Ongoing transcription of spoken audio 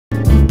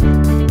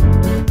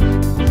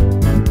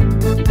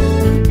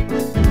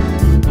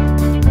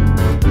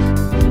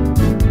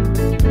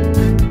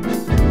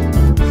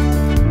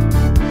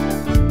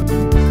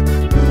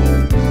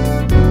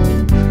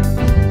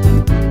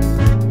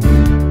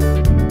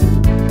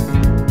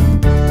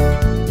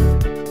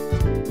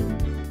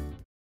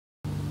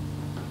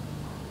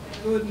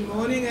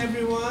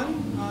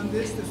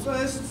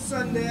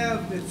Sunday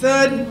of the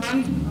third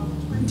month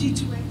of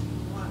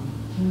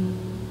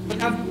 2021. We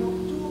have up to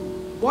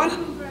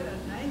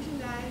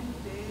 199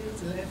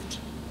 days left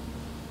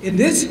in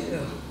this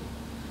year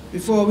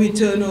before we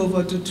turn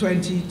over to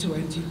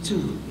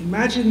 2022.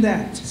 Imagine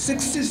that.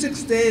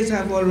 66 days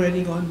have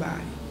already gone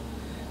by.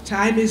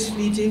 Time is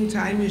fleeting,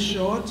 time is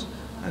short,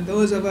 and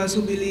those of us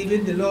who believe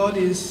it, the Lord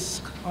is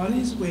on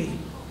his way.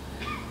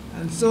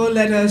 And so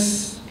let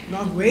us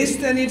not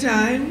waste any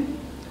time,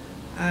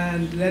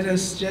 and let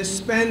us just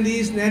spend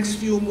these next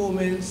few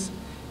moments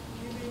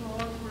giving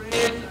all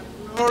praise and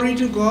glory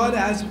to God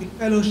as we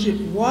fellowship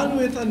one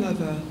with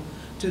another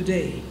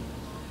today.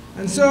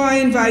 And so I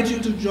invite you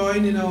to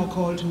join in our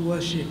call to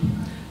worship.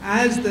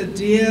 As the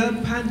deer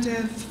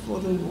panteth for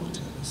the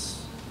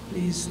waters.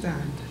 Please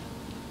stand.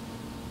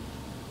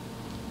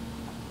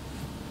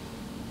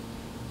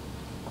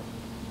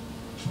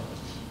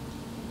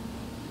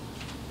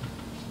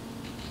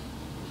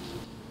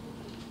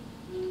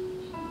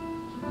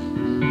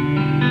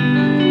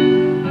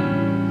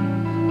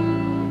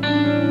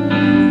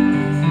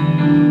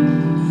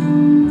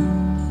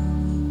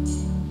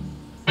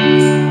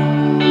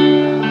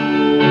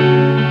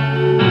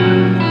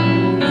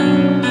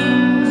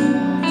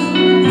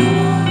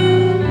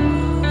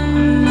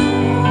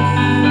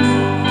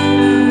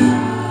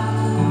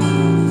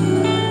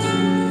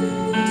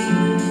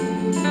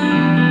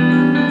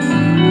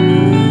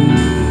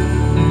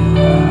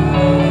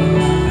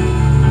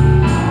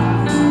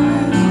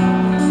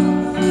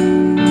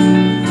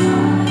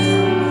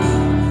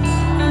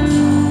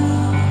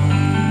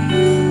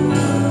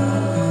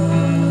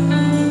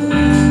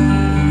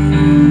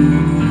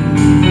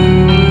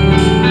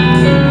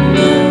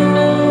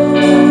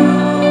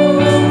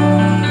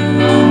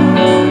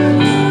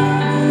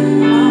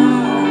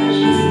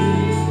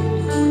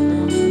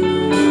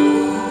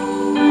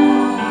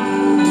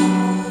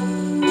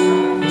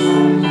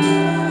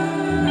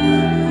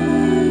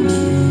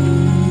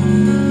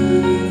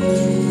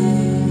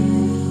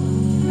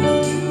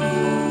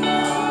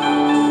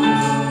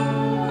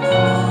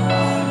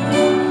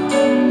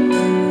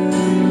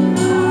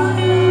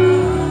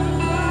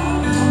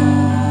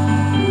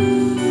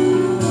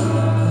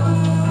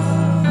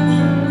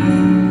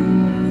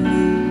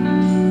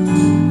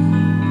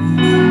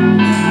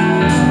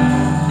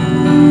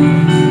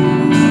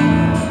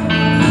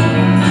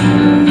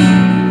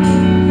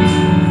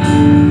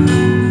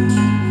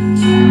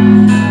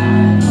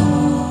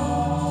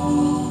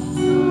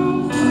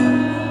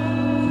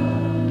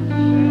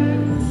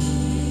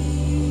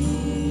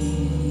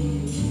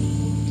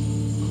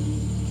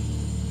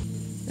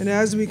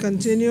 As we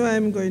continue,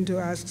 I'm going to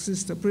ask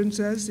Sister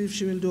Princess if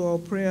she will do our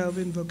prayer of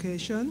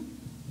invocation.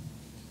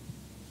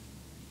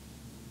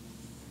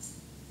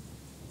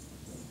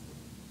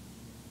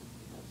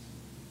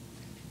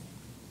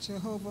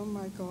 Jehovah,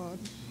 my God,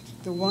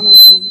 the one and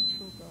only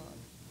true God.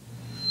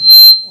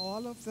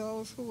 All of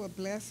those who were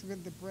blessed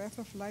with the breath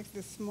of life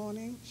this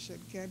morning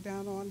should get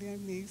down on their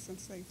knees and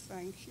say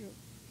thank you.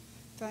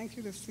 Thank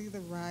you to see the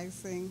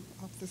rising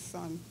of the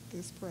sun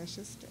this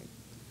precious day.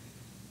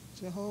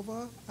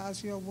 Jehovah,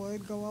 as your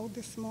word go out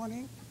this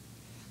morning,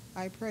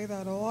 I pray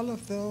that all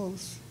of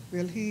those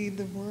will heed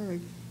the word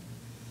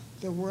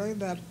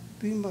that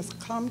we must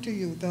come to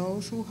you,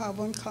 those who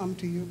haven't come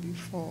to you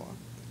before.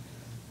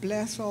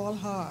 Bless all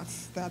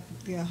hearts, that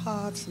their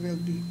hearts will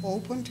be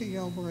open to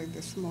your word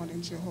this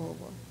morning,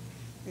 Jehovah.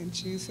 In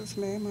Jesus'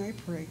 name I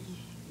pray.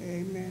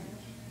 Amen.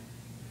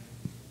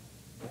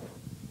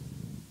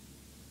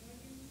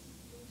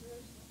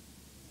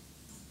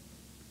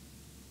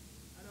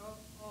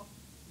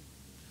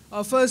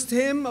 Our first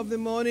hymn of the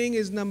morning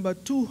is number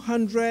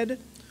 200,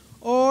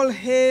 All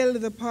Hail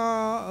the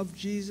Power of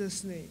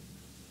Jesus' Name.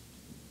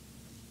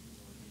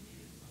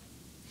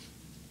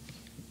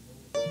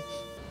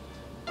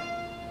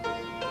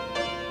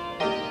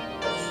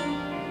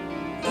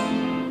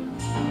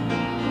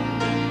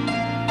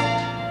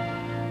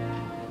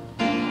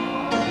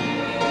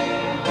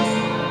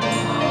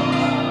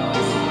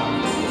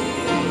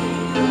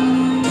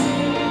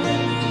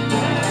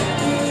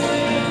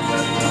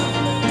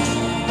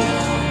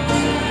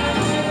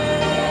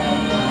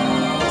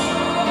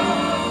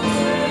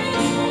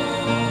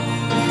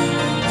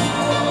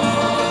 Oh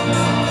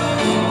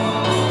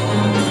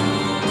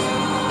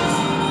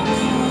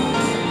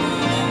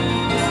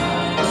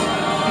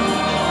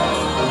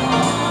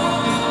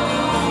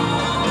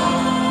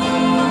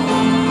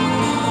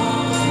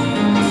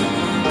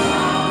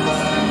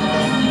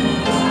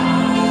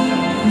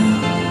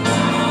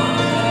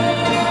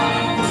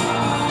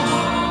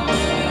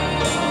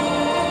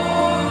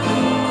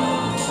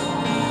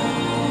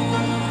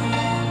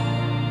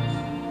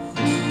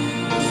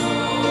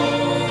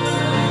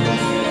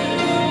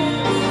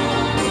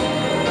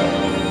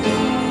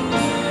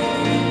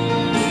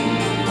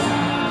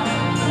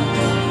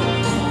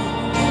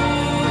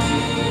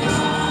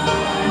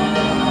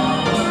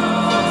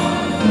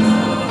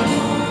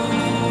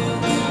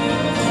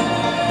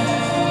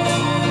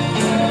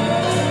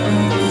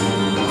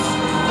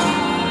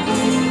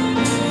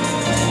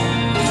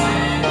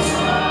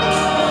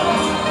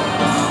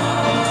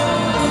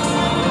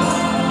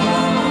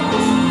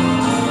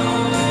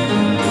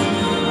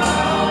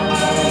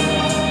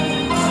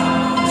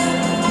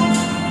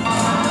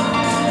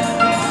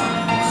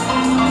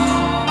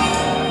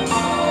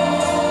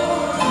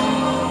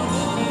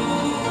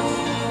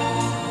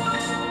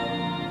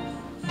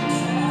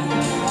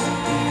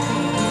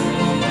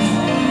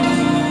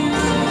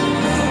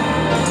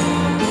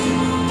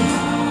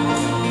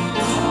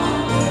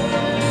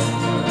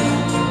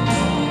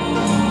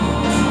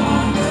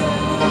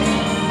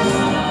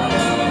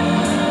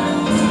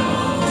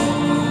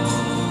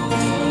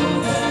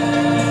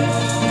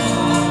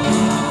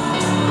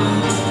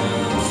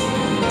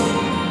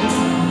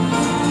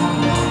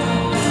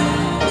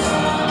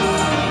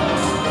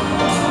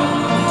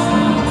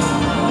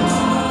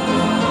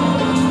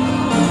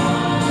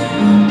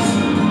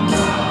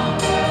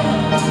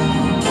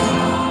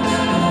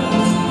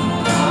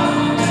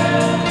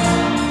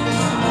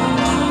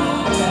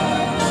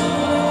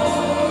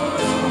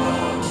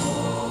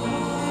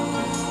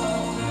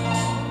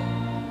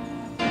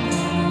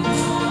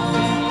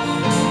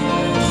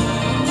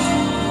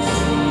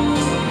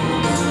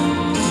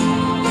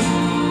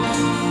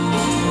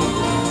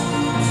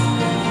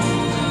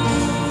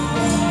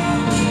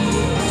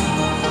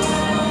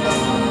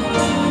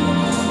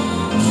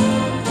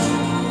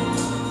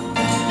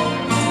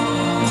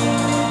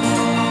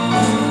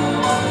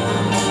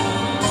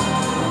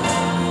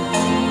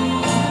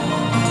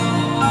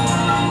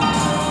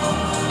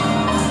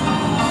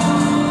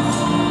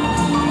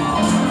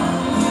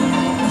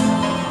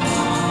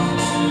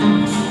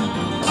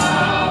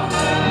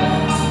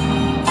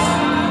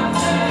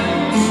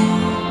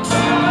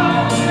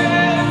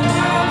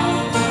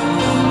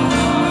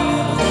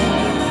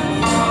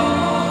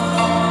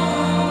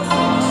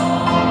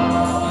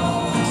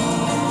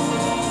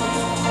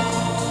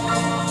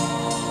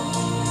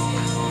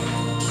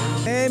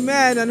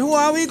Amen. And who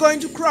are we going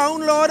to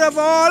crown Lord of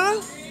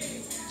all?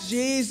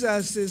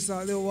 Jesus is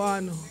the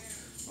one.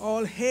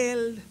 All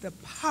hail the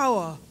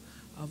power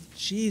of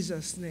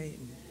Jesus'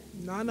 name.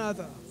 None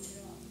other.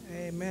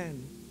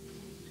 Amen.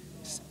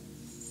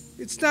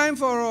 It's time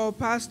for our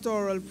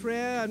pastoral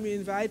prayer, and we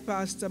invite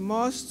Pastor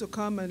Moss to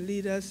come and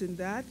lead us in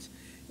that.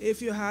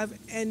 If you have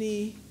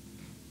any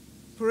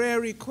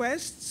prayer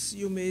requests,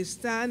 you may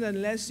stand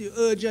unless you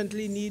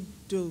urgently need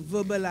to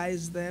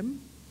verbalize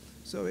them.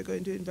 So we're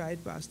going to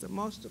invite Pastor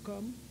Moss to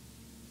come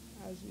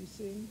as we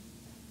sing.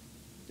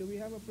 Do we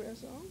have a prayer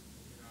song?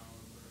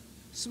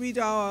 Sweet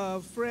Hour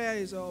of Prayer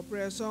is our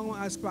prayer song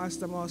as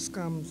Pastor Moss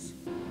comes.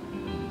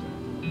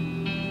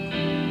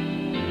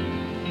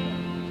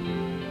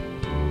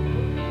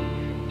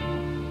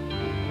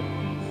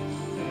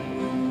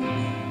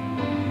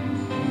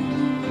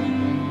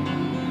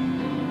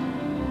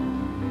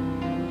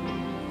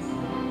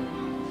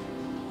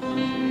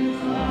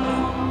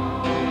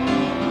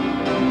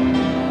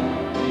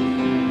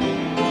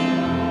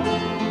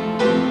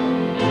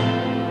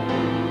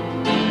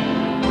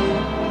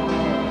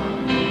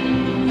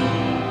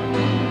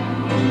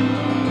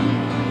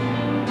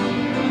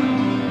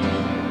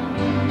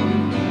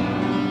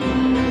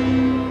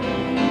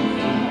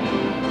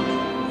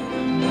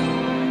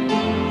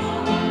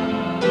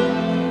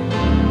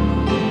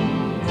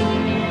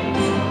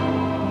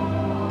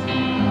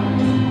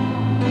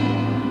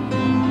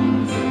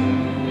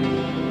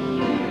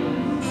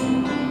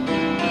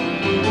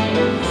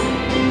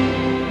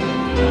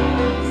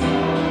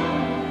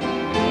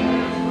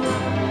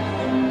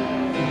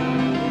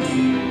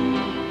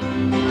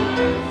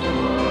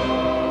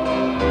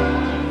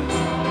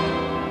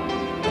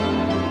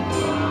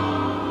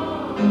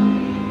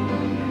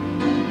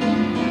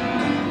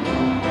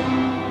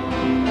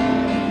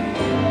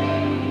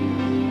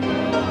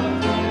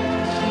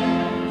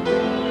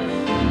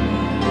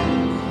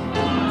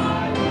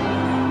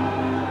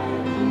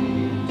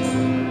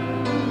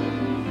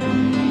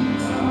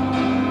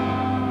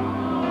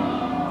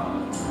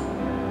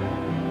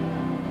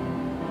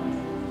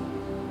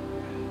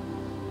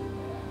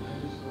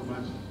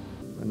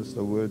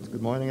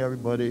 Good morning,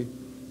 everybody.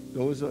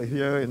 Those who are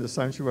here in the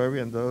sanctuary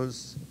and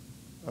those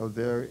out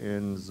there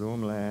in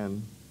Zoom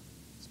land,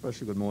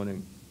 especially good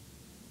morning.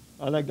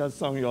 I like that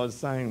song you all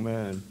sang,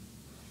 man.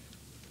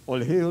 All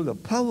hail the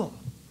power.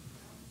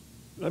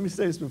 Let me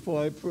say this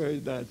before I pray,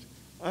 that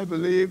I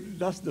believe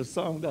that's the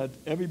song that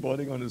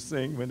everybody's going to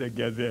sing when they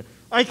get there.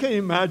 I can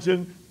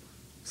imagine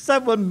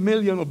 7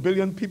 million or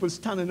billion people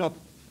standing up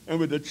and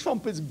with the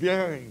trumpets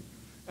blaring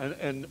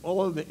and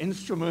all the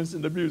instruments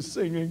and the music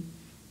singing.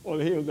 All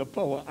hail the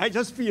power. I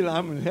just feel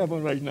I'm in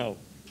heaven right now.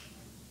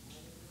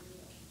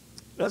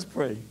 Let's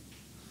pray.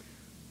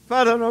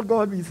 Father, Lord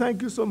God, we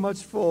thank you so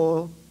much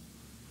for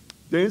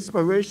the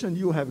inspiration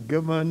you have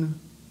given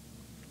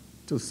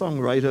to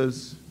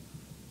songwriters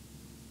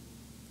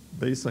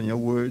based on your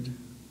word.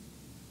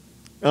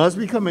 And as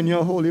we come in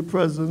your holy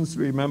presence,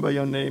 remember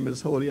your name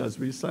is holy as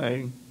we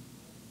sang.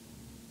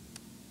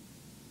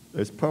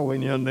 There's power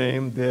in your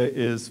name. There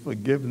is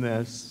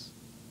forgiveness.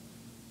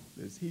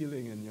 There's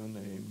healing in your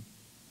name.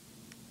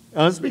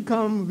 As we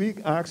come, we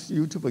ask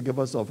you to forgive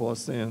us of our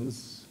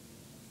sins.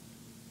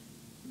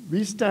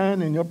 We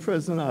stand in your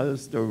presence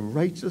as the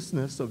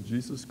righteousness of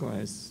Jesus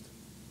Christ.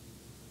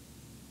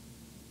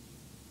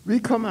 We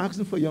come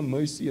asking for your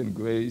mercy and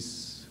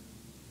grace.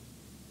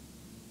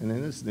 And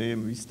in his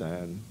name we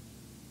stand.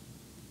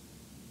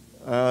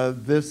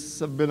 This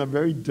has been a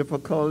very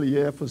difficult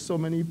year for so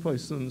many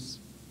persons.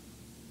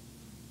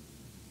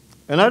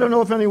 And I don't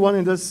know if anyone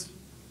in this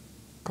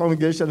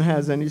congregation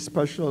has any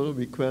special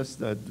requests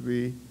that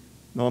we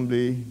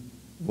normally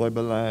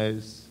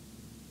verbalize.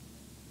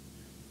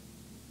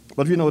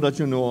 But we know that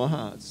you know our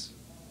hearts.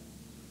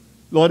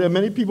 Lord, there are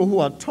many people who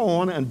are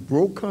torn and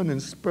broken in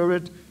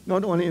spirit,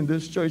 not only in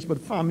this church, but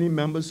family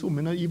members who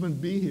may not even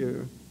be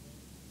here.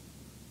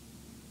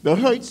 The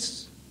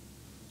hurts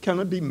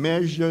cannot be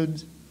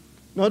measured,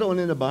 not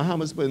only in the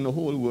Bahamas, but in the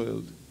whole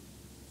world.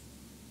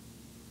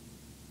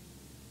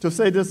 To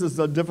say this is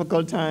a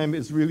difficult time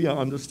is really an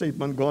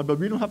understatement, God, but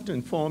we don't have to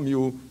inform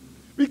you.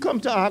 We come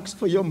to ask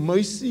for your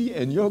mercy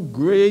and your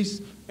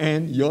grace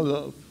and your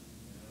love.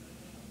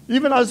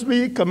 Even as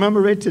we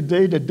commemorate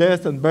today the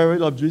death and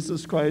burial of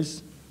Jesus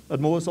Christ, that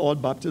most all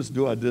Baptists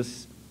do at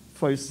this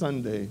first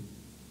Sunday,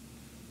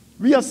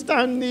 we are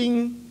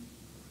standing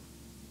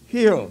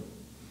here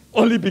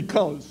only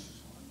because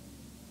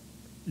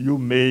you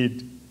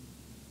made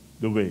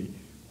the way.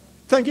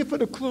 Thank you for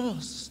the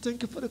cross.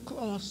 Thank you for the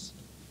cross.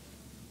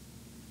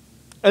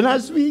 And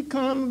as we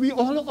come, we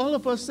all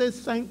of us say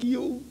thank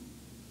you.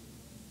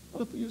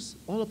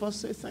 All of us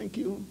say thank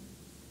you.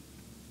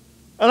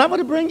 And I want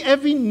to bring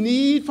every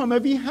need from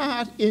every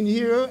heart in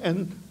here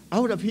and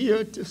out of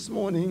here this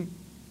morning.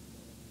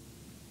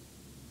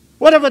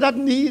 Whatever that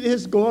need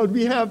is, God,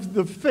 we have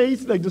the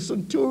faith like the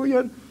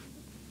centurion.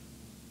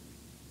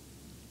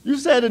 You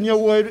said in your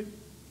word,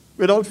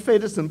 without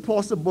faith it's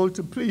impossible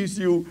to please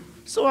you.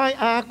 So I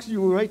ask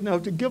you right now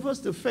to give us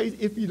the faith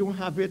if you don't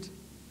have it.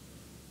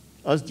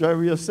 As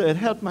Jeremiah said,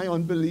 help my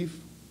unbelief.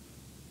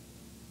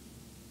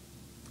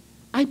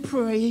 I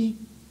pray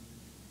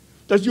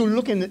that you're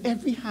looking at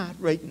every heart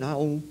right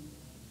now.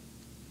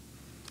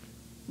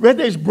 Where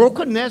there's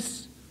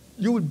brokenness,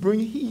 you would bring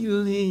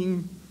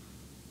healing.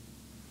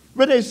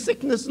 Where there's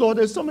sickness, Lord,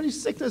 there's so many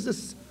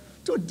sicknesses,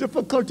 too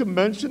difficult to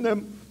mention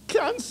them.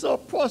 Cancer,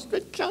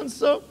 prostate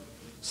cancer,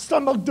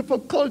 stomach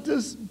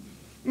difficulties,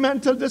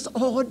 mental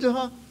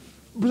disorder,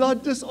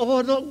 blood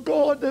disorder.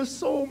 God, there's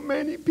so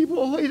many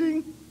people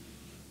hurting.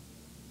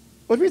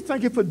 But we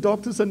thank you for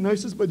doctors and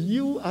nurses, but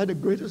you are the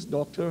greatest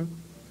doctor.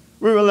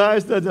 We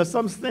realize that there are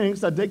some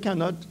things that they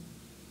cannot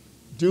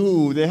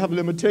do. They have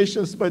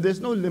limitations, but there's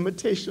no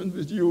limitation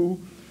with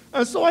you.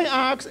 And so I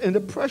ask in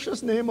the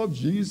precious name of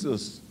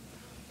Jesus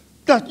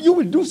that you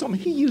will do some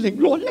healing.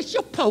 Lord, let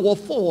your power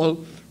fall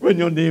when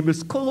your name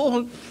is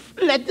called.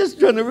 Let this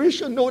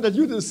generation know that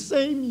you're the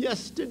same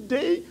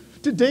yesterday,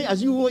 today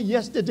as you were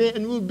yesterday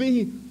and will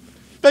be.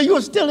 That you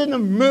are still in the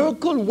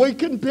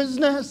miracle-working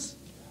business.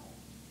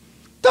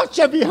 Touch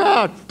every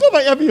heart,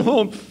 cover every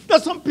home.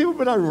 There's some people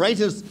with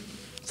arthritis,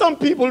 some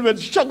people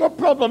with sugar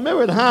problem, maybe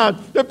with heart,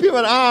 there are people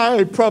with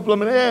eye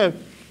problem, and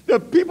there are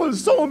people with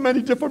so many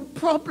different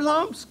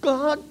problems,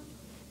 God.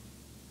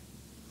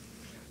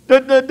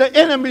 The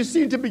enemy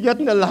seems to be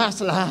getting the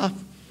last laugh,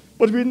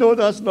 but we know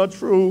that's not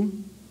true.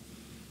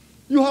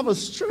 You have a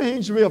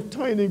strange way of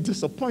turning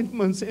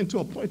disappointments into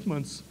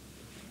appointments.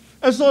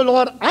 And so,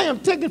 Lord, I am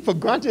taking for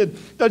granted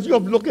that you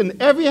have looked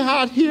in every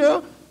heart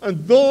here and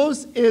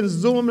those in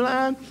Zoom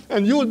land,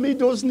 and you will meet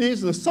those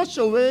needs in such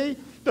a way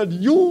that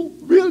you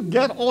will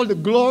get all the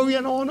glory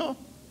and honor.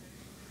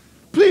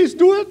 Please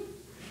do it.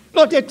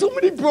 Lord, there are too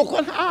many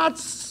broken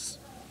hearts.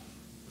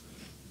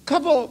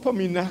 Cover for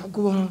me now,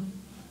 go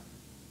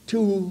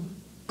to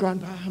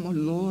Grand Bahama,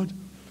 Lord.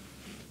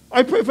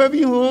 I pray for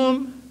every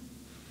home,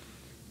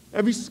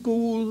 every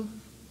school,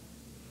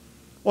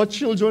 or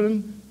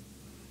children,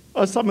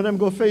 or some of them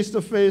go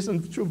face-to-face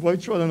and through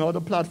virtual and other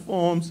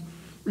platforms.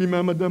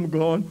 Remember them,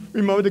 God.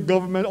 Remember the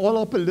government, all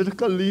our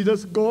political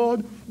leaders,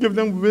 God. Give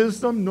them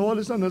wisdom,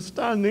 knowledge,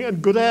 understanding,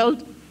 and good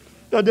health,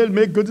 that they'll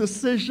make good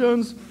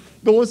decisions.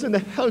 Those in the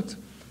health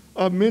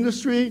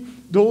ministry,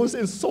 those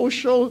in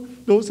social,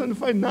 those in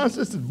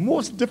finances, the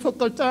most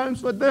difficult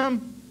times for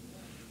them.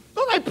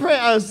 Lord, I pray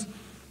as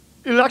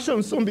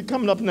elections soon be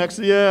coming up next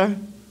year,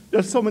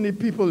 there's so many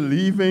people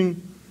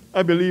leaving.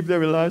 I believe they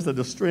realize that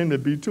the strain may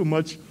be too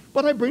much.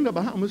 But I bring the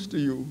Bahamas to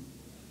you.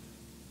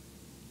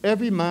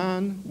 Every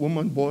man,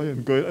 woman, boy,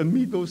 and girl, and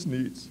meet those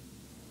needs.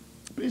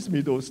 Please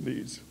meet those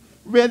needs.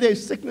 Where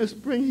there's sickness,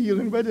 bring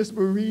healing. Where there's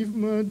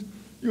bereavement,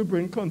 you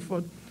bring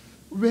comfort.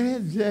 Where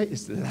there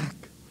is lack,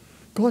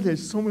 God,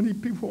 there's so many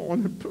people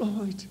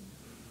unemployed.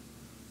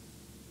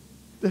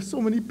 There's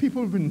so many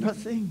people with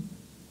nothing.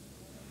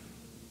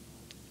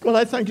 God,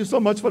 I thank you so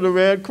much for the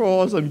Red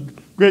Cross and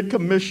Great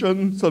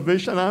Commission,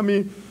 Salvation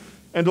Army,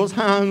 and those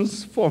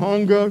Hands for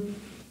Hunger,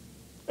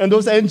 and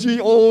those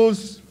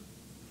NGOs.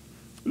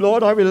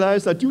 Lord, I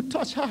realize that you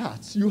touch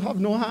hearts. You have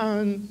no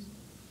hands,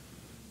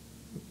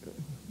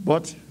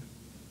 but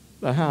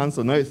the hands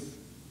on earth.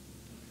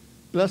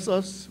 Bless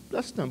us.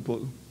 Bless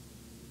Temple.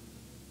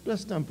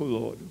 Bless Temple,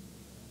 Lord.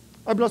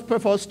 I bless pray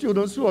for our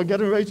students who are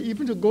getting ready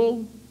even to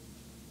go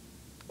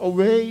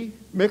away,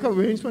 make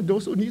arrangements,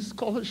 those who need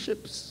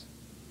scholarships.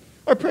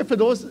 I pray for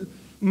those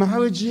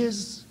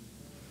marriages,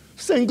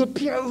 single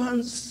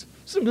parents,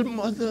 single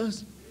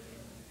mothers.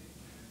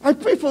 I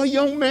pray for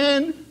young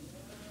men.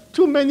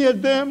 Too many of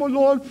them, oh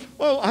Lord,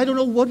 oh, I don't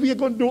know what we are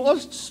going to do. Our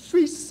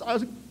streets are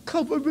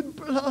covered with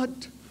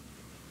blood.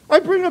 I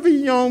bring every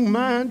young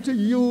man to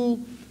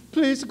you.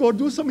 Please, God,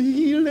 do some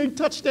healing,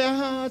 touch their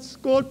hearts.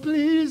 God,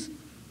 please.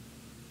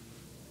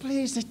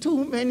 Please, there's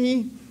too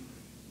many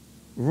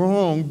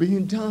wrong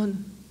being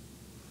done.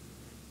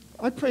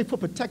 I pray for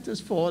protectors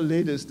for our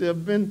ladies. There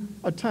have been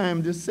a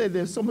time they say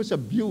there's so much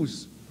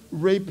abuse,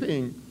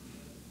 raping.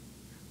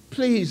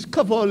 Please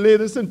cover our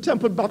ladies in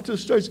Temple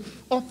Baptist Church,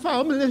 our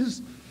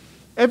families.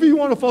 Every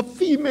one of our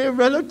female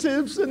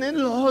relatives and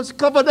in-laws,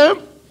 cover them.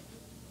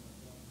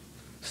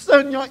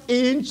 Send your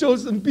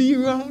angels and be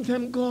around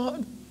them,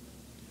 God.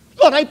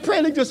 Lord, I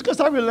pray like this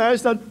because I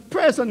realize that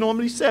prayers are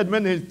normally said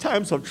when in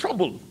times of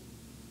trouble.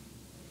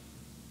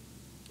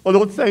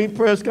 Although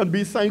prayers can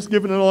be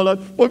thanksgiving and all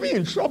that, but we're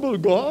in trouble,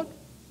 God.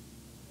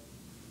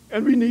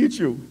 And we need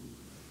you.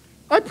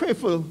 I pray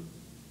for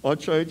our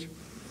church.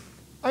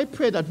 I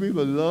pray that we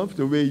will love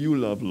the way you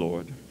love,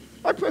 Lord.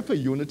 I pray for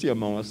unity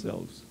among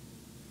ourselves.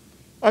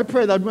 I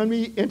pray that when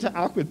we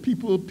interact with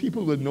people,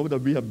 people will know that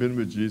we have been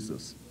with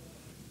Jesus.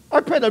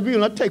 I pray that we will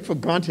not take for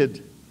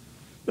granted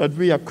that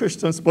we are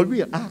Christians, but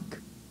we act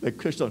like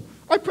Christians.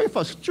 I pray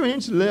for a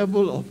strange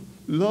level of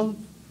love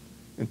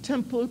in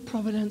Temple,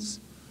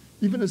 Providence,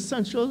 even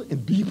Essential, in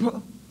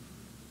Bieber.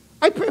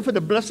 I pray for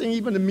the blessing,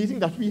 even the meeting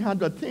that we had,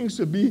 that things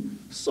will be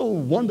so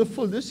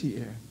wonderful this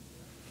year.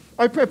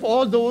 I pray for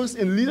all those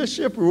in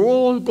leadership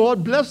role.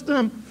 God bless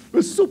them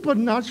with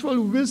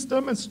supernatural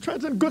wisdom and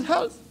strength and good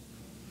health.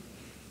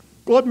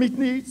 God, meet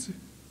needs.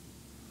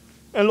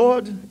 And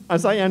Lord,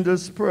 as I end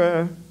this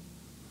prayer,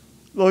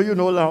 Lord, you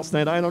know, last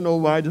night, I don't know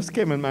why this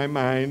came in my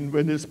mind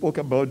when they spoke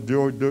about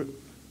the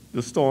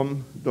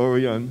storm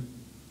Dorian.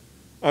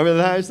 I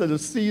realized that the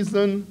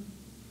season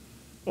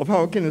of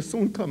hurricane is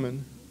soon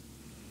coming.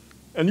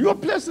 And you are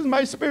placed in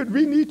my spirit.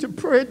 We need to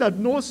pray that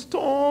no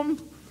storm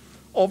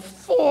of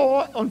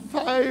 4 and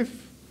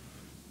 5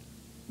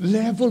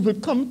 level will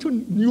come to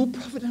New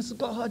Providence,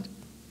 God.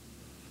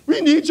 We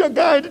need your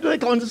guide,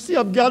 like on the Sea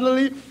of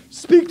Galilee.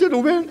 Speak to the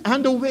wind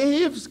and the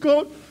waves,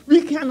 God.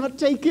 We cannot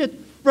take it.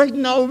 Right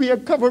now, we are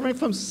covering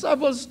from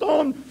several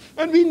storms,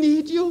 and we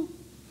need you.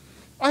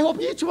 I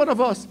hope each one of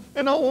us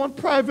in our own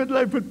private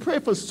life would pray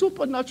for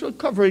supernatural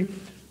covering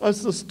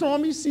as the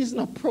stormy season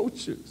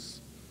approaches,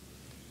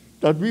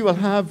 that we will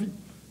have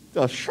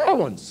the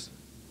assurance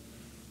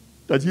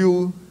that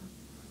you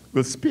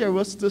will spare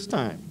us this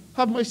time.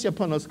 Have mercy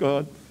upon us,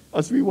 God,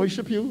 as we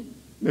worship you.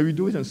 May we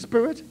do it in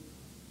spirit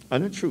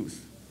and in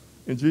truth.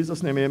 In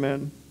Jesus' name,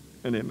 amen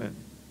and amen.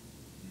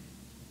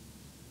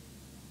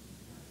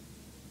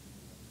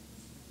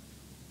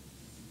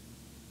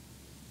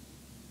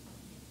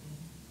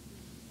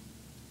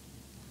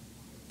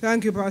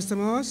 Thank you, Pastor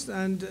Moss.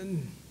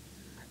 And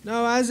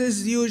now, as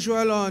is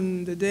usual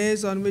on the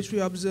days on which we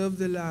observe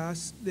the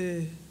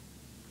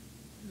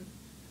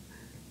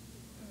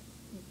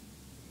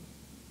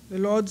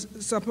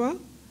Lord's Supper,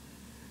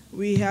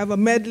 we have a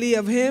medley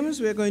of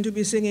hymns. We're going to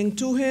be singing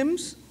 2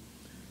 hymns,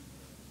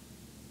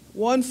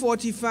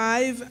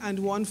 145 and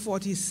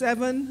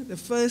 147, the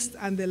first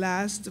and the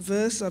last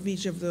verse of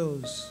each of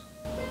those.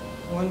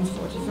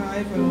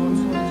 145 and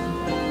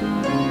 147.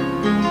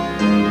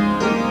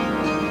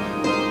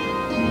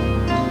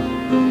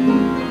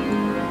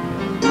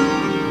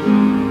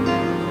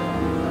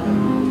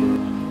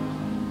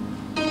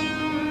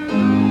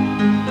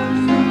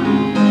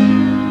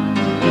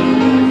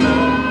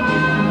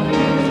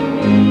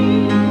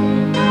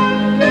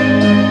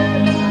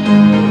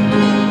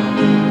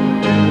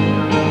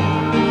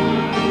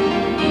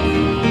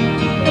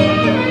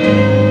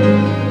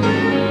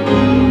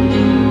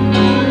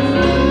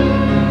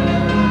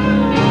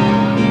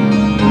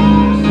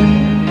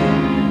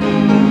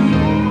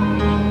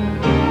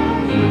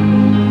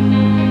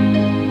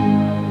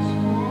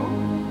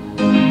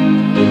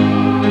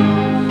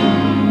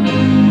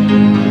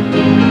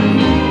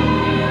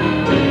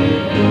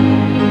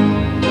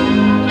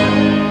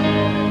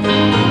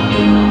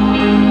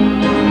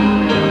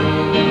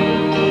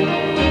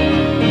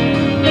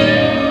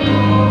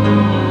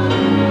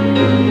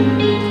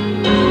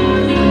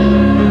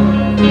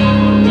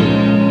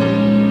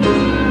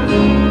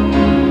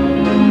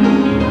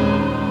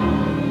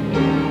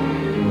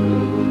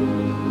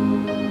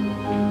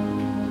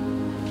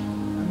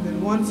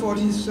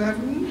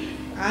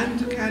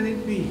 And can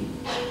it be?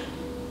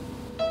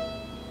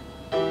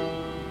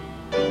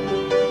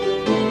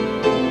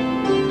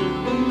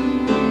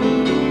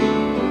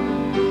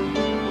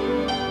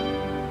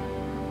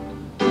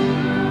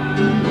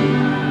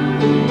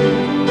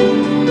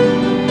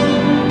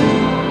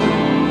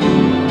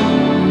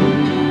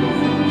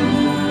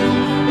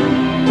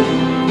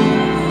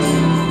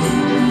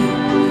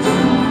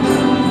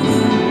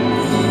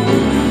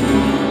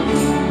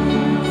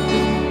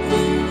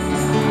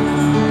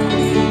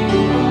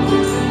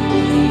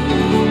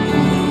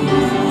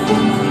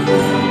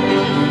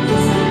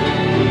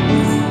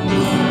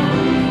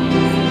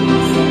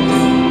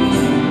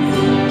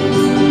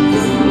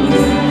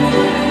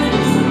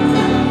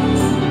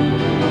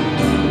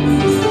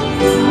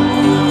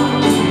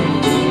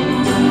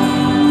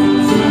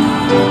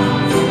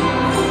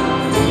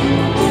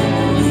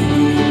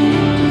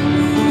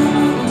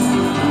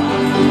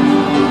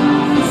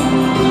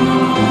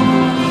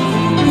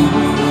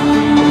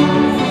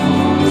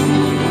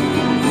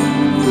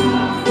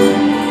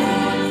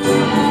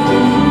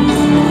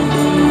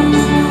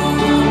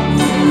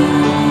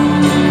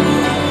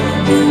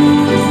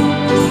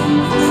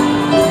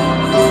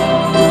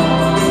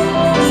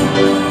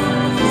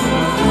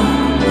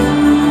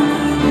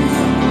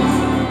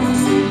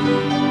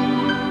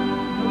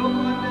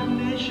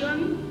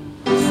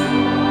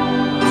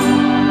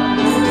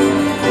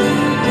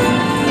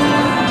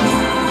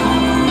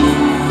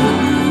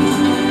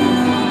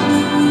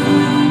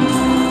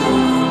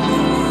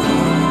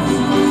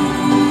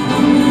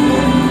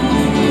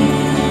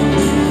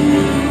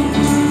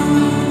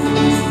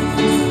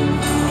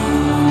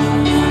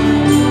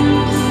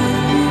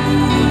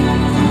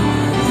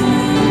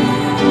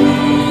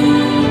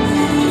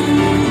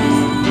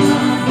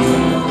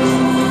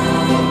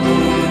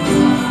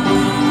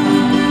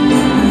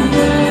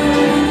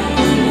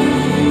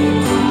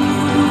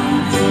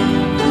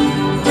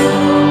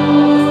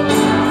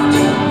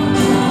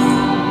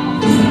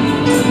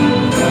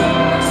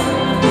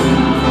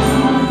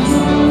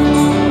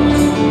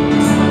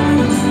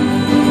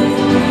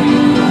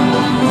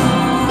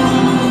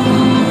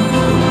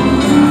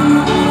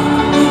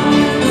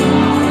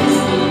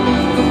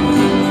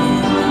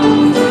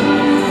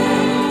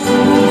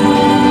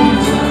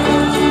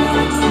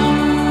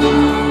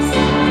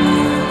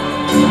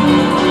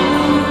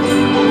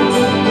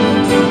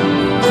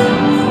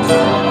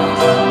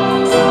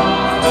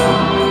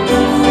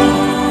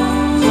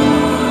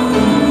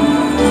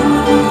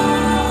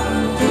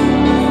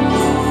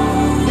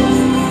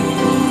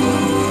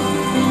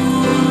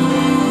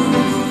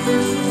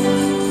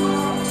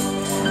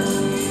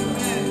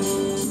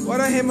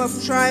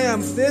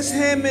 This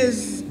hymn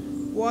is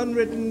one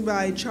written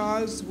by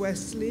Charles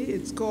Wesley.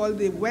 It's called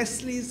the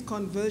Wesley's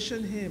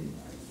Conversion Hymn.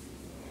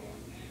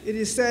 It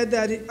is said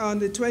that on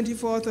the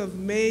 24th of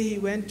May, he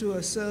went to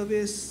a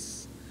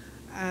service,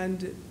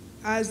 and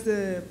as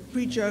the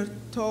preacher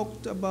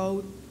talked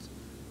about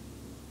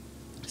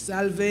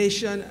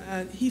salvation,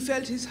 and he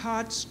felt his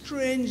heart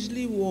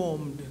strangely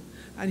warmed,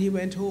 and he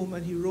went home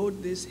and he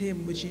wrote this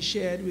hymn, which he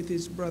shared with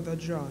his brother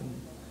John.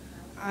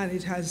 And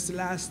it has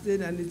lasted,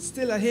 and it's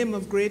still a hymn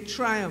of great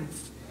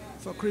triumph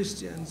for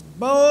Christians.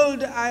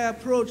 Bold I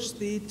approach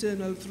the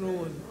eternal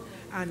throne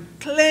and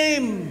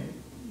claim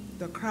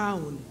the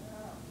crown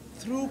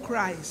through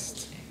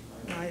Christ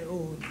my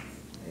own.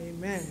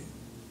 Amen.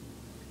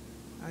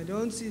 I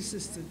don't see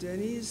Sister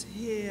Denise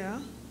here.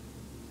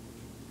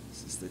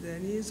 Sister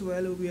Denise,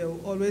 well,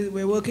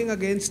 we're working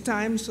against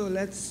time, so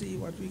let's see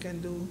what we can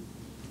do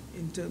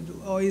in terms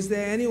of, or is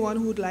there anyone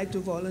who would like to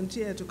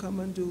volunteer to come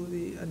and do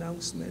the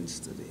announcements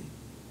today?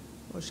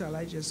 Or shall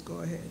I just go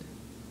ahead?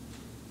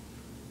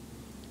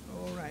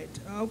 All right,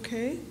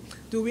 okay.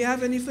 Do we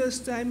have any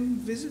first-time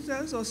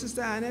visitors? Or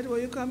Sister Annette, were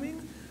you coming?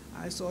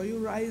 I saw you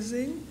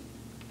rising.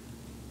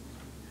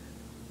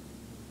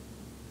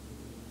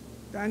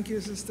 Thank you,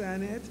 Sister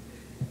Annette.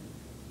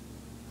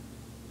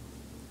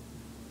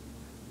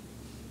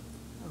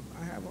 Oh,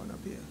 I have one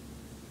up here.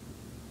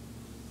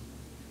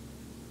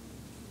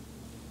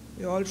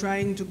 We're all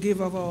trying to give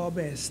of our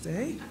best,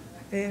 eh?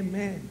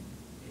 Amen.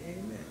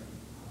 Amen.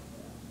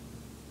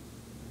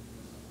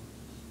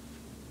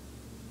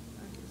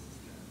 Thank you,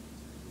 Sister.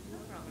 No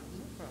problem,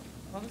 no problem.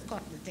 Always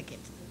got the ticket.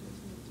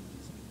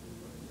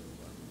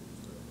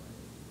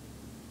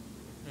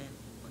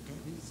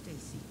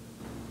 Stacy.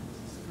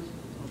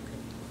 Okay.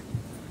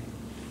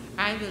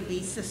 I will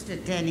be Sister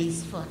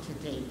Denise for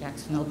today.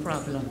 That's no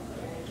problem.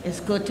 It's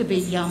good to be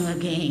young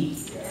again.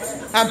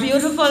 A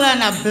beautiful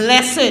and a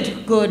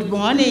blessed good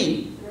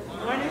morning.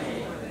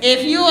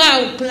 If you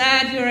are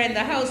glad you're in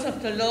the house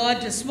of the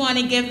Lord this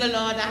morning, give the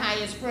Lord the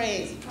highest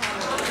praise.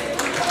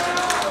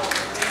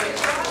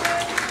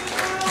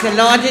 The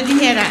Lord didn't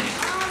hear that.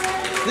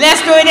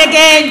 Let's do it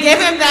again. Give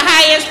him the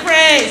highest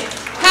praise.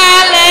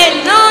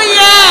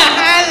 Hallelujah!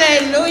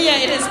 Hallelujah!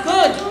 It is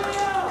good.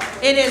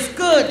 It is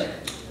good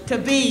to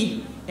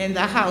be in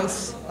the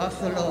house of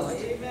the Lord.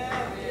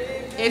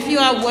 If you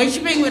are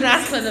worshiping with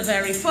us for the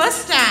very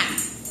first time,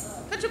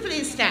 could you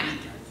please stand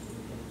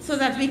so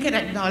that we can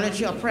acknowledge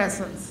your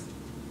presence?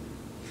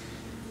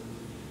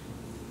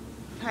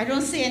 I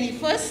don't see any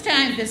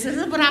first-time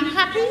visitors, but I'm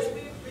happy.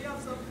 We have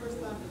some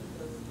first-time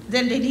visitors.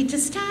 Then they need to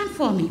stand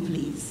for me,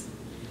 please.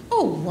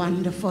 Oh,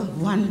 wonderful,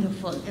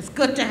 wonderful. It's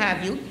good to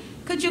have you.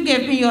 Could you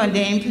give me your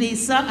name,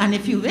 please, sir? And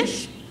if you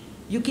wish,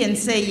 you can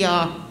say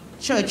your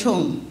church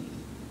home.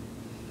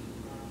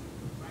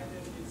 My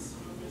name is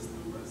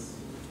Lewis,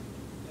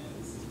 and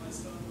this is my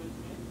son with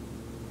me,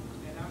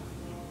 and I'm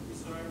from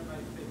Israel by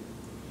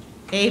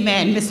faith.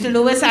 Amen. Mr.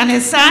 Lewis and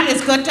his son,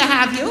 it's good to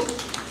have you.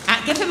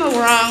 Give him a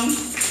round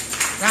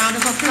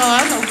of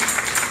applause.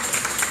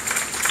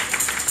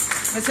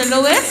 Mr.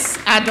 Lewis,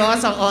 our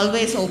doors are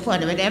always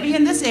open. Whenever you're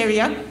in this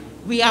area,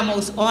 we are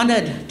most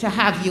honored to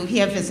have you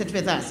here visit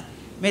with us.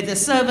 May the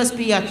service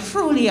be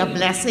truly a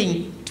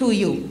blessing to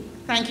you.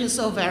 Thank you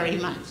so very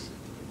much.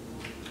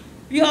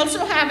 We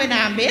also have in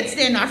our midst,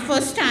 they're not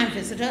first-time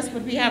visitors,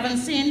 but we haven't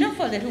seen them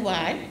for a little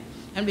while,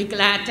 and we're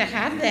glad to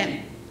have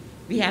them.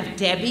 We have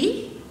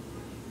Debbie,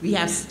 we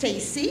have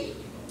Stacy,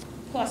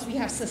 of course we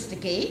have Sister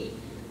Gay,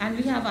 and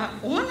we have our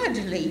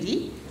honored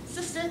lady,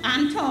 Sister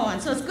Anton.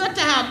 So it's good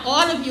to have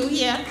all of you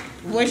here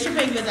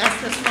worshiping with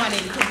us this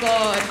morning. To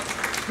God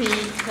be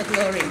the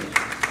glory.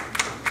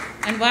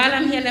 And while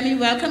I'm here, let me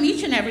welcome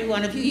each and every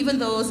one of you, even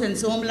those in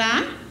Zoom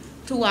land,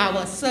 to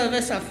our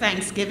service of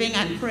thanksgiving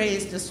and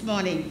praise this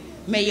morning.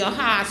 May your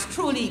hearts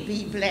truly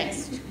be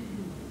blessed.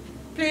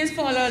 Please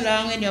follow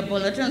along in your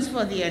bulletins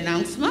for the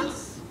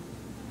announcements.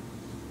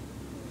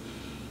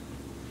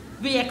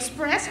 We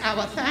express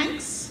our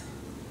thanks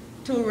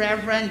to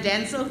Reverend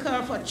Denzel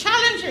Kerr for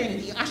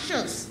challenging the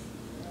ushers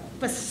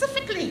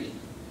specifically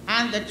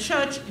and the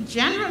church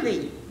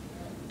generally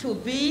to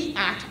be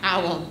at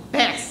our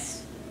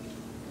best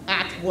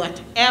at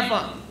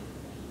whatever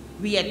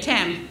we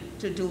attempt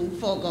to do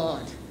for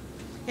God.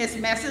 His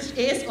message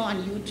is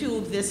on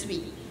YouTube this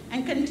week.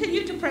 And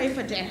continue to pray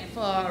for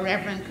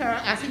Reverend Kerr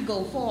as he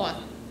go forth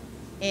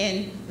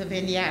in the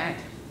vineyard.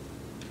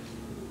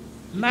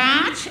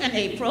 March and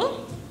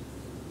April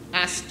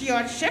are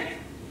stewardship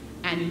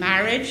and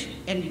marriage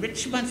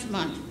enrichment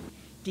month.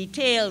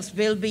 Details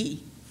will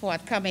be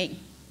forthcoming.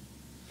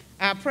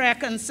 Our prayer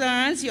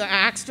concerns, you're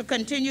asked to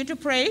continue to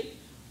pray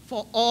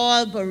for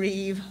all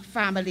bereaved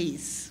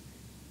families.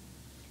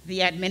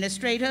 The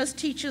administrators,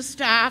 teachers,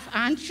 staff,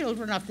 and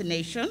children of the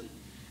nation,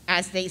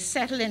 as they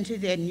settle into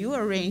their new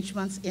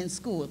arrangements in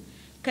school,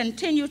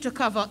 continue to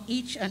cover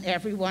each and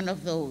every one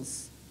of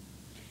those.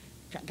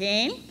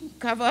 Again,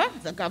 cover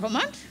the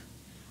government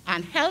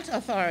and health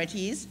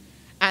authorities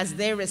as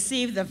they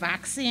receive the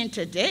vaccine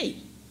today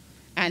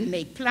and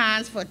make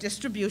plans for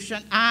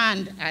distribution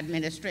and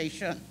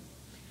administration.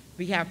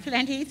 We have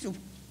plenty to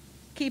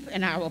keep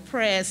in our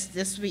prayers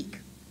this week.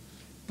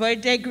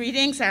 Birthday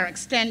greetings are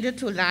extended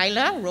to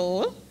Lila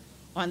Roll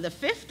on the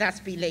 5th, that's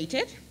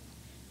belated.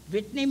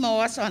 Whitney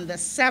Morse on the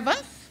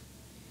 7th.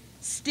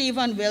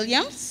 Stephen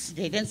Williams,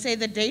 they didn't say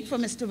the date for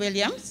Mr.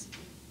 Williams.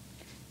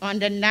 On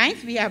the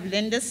 9th, we have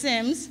Linda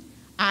Sims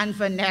and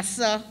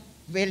Vanessa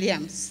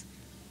Williams.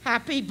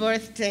 Happy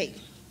birthday.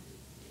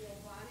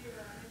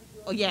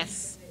 Oh,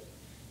 yes.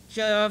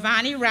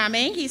 Giovanni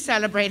Ramming, he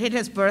celebrated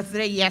his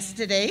birthday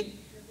yesterday,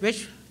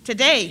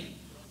 today.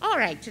 All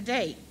right,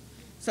 today.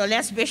 So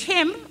let's wish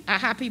him a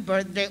happy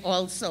birthday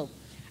also.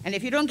 And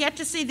if you don't get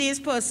to see these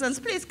persons,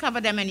 please cover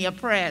them in your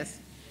prayers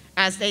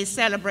as they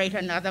celebrate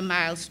another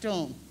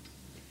milestone.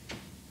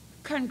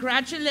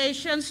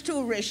 Congratulations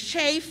to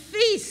Richey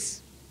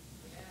Feast,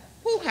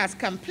 who has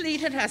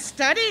completed her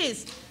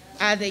studies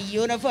at the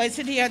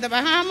University of the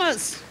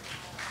Bahamas.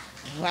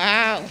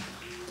 Wow.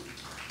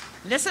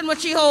 Listen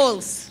what she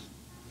holds.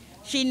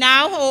 She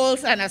now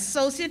holds an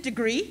associate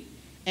degree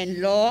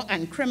in law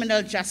and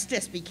criminal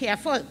justice. Be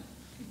careful.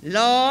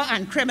 Law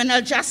and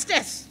criminal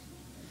justice.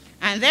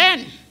 And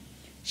then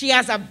she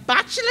has a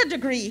bachelor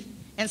degree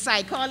in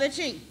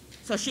psychology,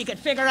 so she could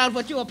figure out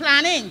what you were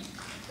planning.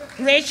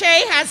 Richey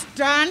has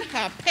done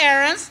her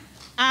parents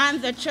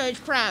and the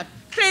church proud.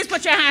 Please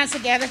put your hands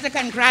together to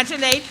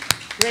congratulate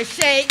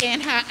Richey in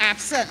her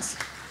absence.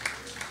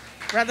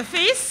 Brother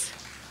Feast,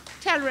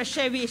 tell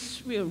Richey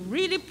we're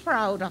really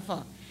proud of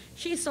her.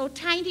 She's so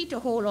tiny to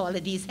hold all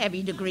of these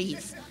heavy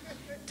degrees.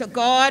 To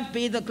God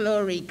be the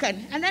glory.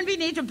 And then we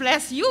need to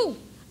bless you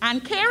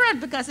and Karen,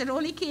 because it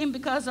only came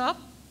because of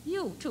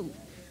you too.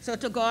 So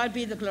to God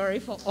be the glory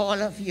for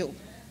all of you.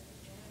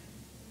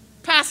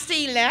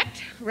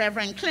 Pastor-elect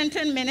Reverend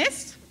Clinton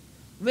Minnis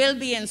will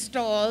be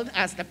installed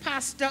as the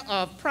pastor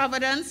of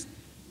Providence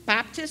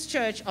Baptist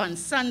Church on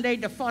Sunday,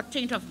 the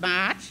 14th of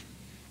March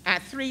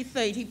at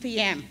 3:30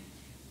 p.m.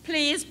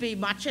 Please be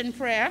much in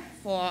prayer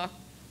for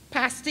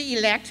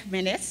Pastor-elect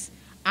Minnis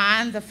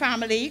and the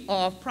family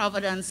of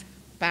Providence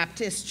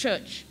Baptist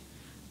Church.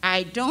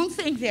 I don't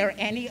think there are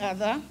any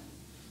other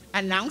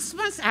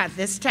announcements at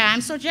this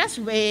time, so just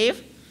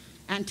wave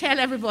and tell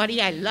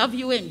everybody I love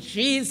you in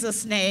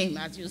Jesus' name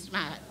as you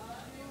smile.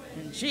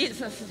 In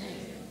Jesus' name.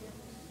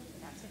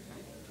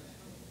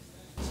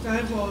 It's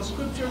time for our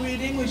scripture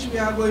reading, which we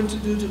are going to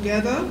do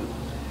together.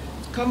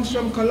 It comes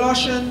from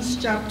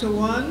Colossians chapter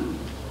 1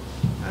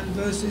 and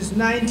verses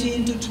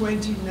 19 to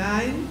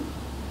 29.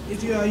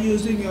 If you are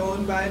using your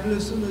own Bible,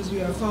 as soon as you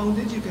have found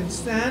it, you can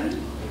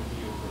stand.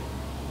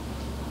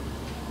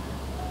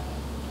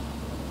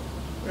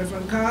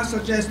 Reverend Carr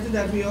suggested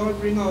that we all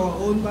bring our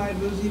own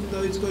Bibles, even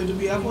though it's going to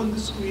be up on the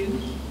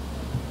screen.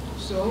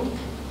 So,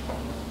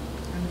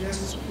 I'm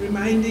just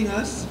reminding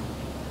us.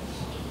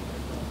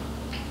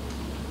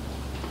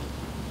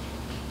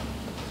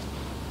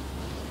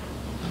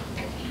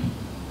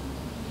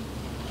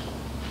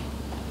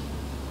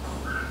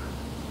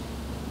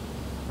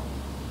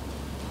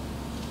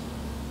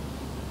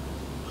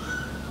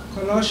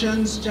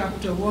 Colossians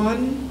chapter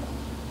 1,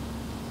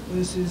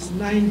 verses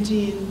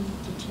 19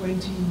 to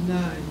 29.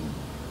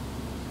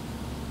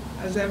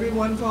 Has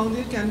everyone found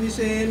it? Can we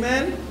say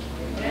amen?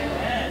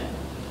 Amen.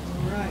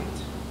 All right.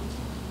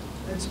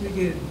 Let's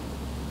begin.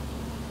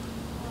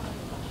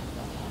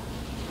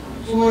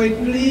 For it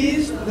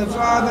pleased the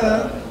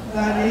Father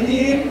that in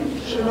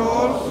him should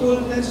all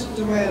fullness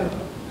dwell,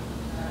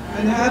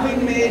 and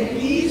having made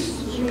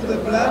peace through the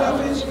blood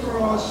of his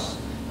cross,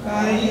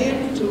 by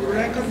him to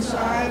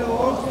reconcile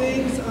all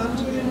things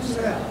unto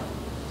himself.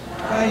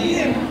 By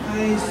him,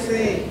 I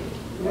say,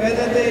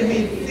 whether they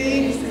be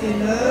things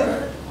in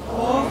earth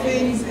or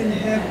things in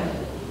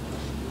heaven.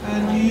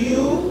 And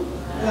you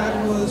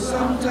that were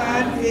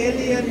sometime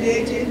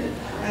alienated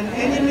and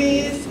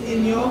enemies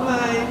in your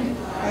mind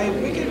by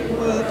wicked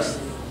works,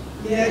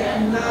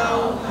 yet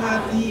now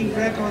hath he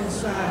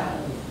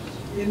reconciled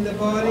in the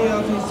body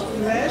of his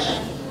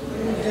flesh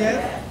through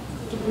death,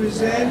 to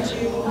present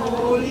you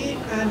holy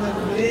and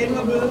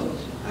unblameable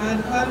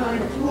and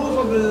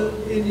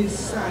unreprovable in his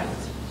sight.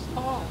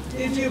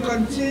 If you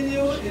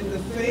continue in the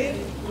faith,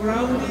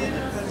 grounded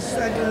and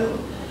settled,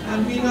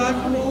 and be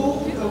not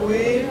moved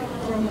away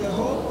from the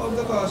hope of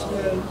the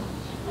gospel,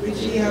 which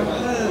ye have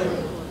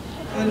heard,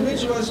 and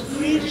which was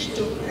preached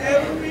to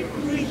every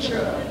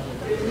creature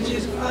which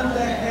is under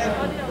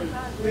heaven,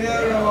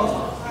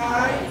 whereof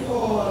I,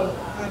 Paul,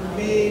 am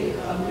made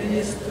a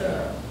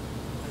minister,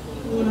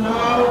 who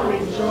now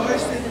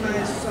rejoice in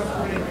my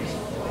sufferings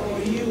for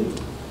you,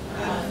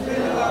 and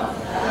fill up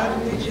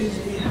that which is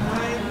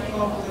behind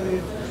of the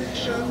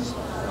afflictions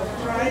of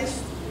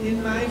Christ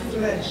in my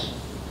flesh,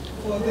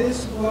 for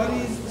this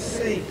body's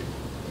sake,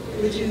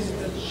 which is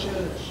the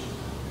church,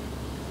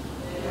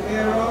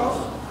 whereof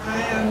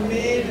I am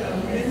made a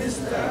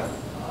minister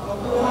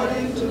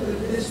according to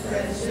the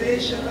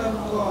dispensation of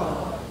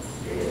God,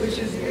 which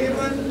is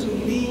given to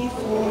me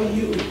for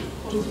you,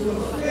 to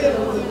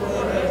fulfill the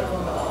word of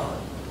God,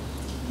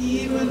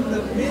 even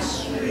the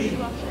mystery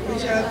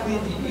which hath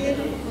been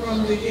hidden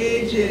from the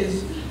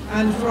ages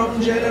and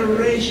from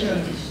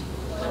generations,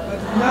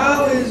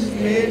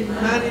 made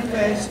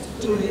manifest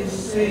to his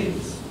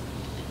saints,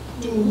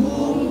 to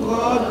whom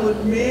God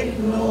would make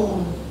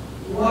known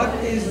what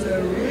is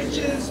the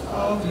riches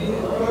of the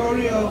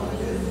glory of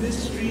the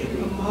mystery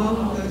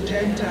among the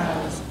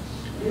Gentiles,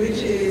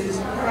 which is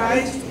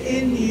Christ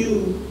in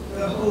you,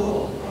 the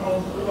hope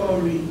of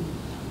glory,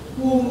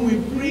 whom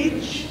we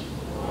preach,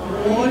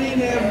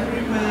 warning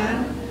every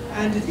man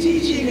and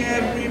teaching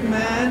every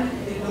man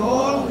in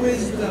all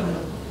wisdom,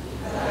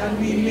 that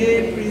we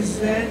may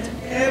present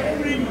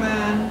every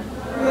man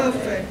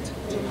perfect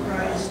to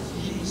Christ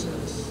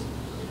Jesus.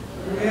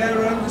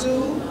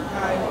 Whereunto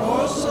I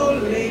also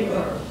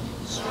labor,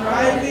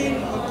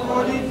 striving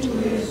according to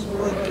his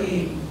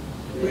working,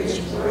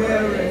 which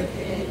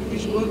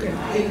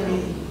worketh in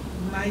me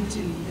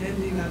mightily,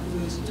 ending at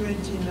verse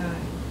 29.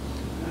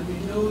 And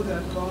we know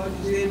that God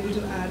is able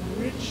to add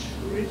rich,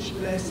 rich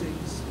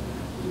blessings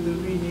to the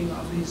reading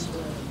of his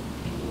word.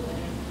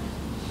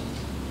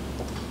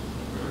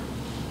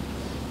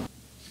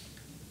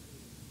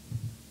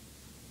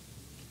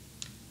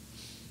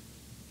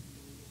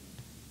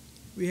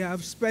 We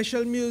have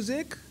special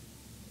music,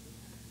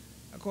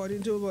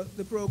 according to what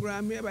the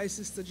program here by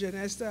Sister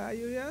Janesta. Are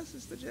you here,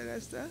 Sister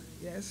Janesta?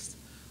 Yes.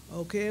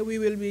 Okay, we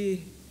will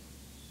be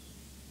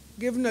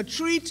given a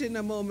treat in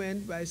a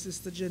moment by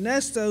Sister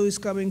Janesta, who is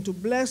coming to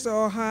bless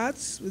our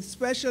hearts with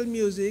special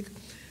music.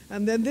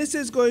 And then this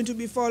is going to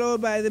be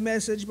followed by the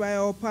message by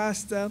our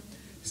pastor,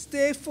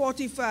 stay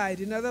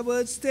fortified. In other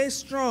words, stay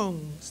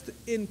strong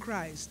in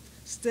Christ.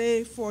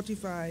 Stay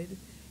fortified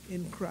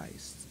in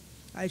Christ.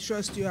 I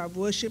trust you have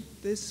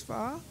worshiped this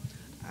far,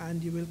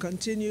 and you will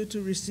continue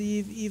to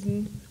receive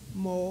even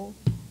more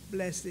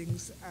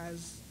blessings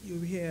as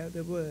you hear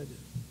the word.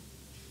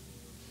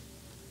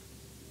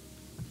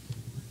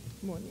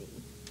 Morning.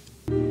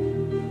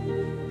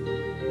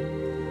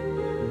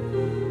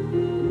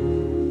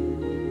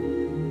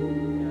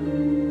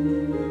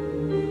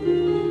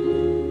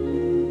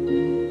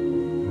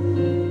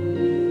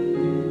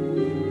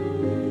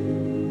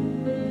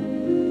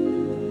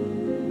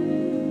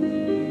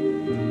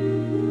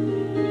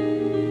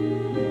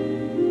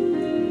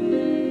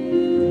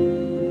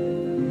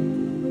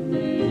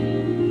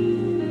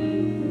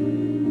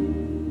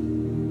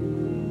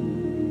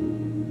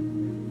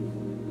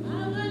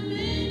 Our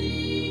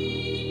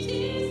many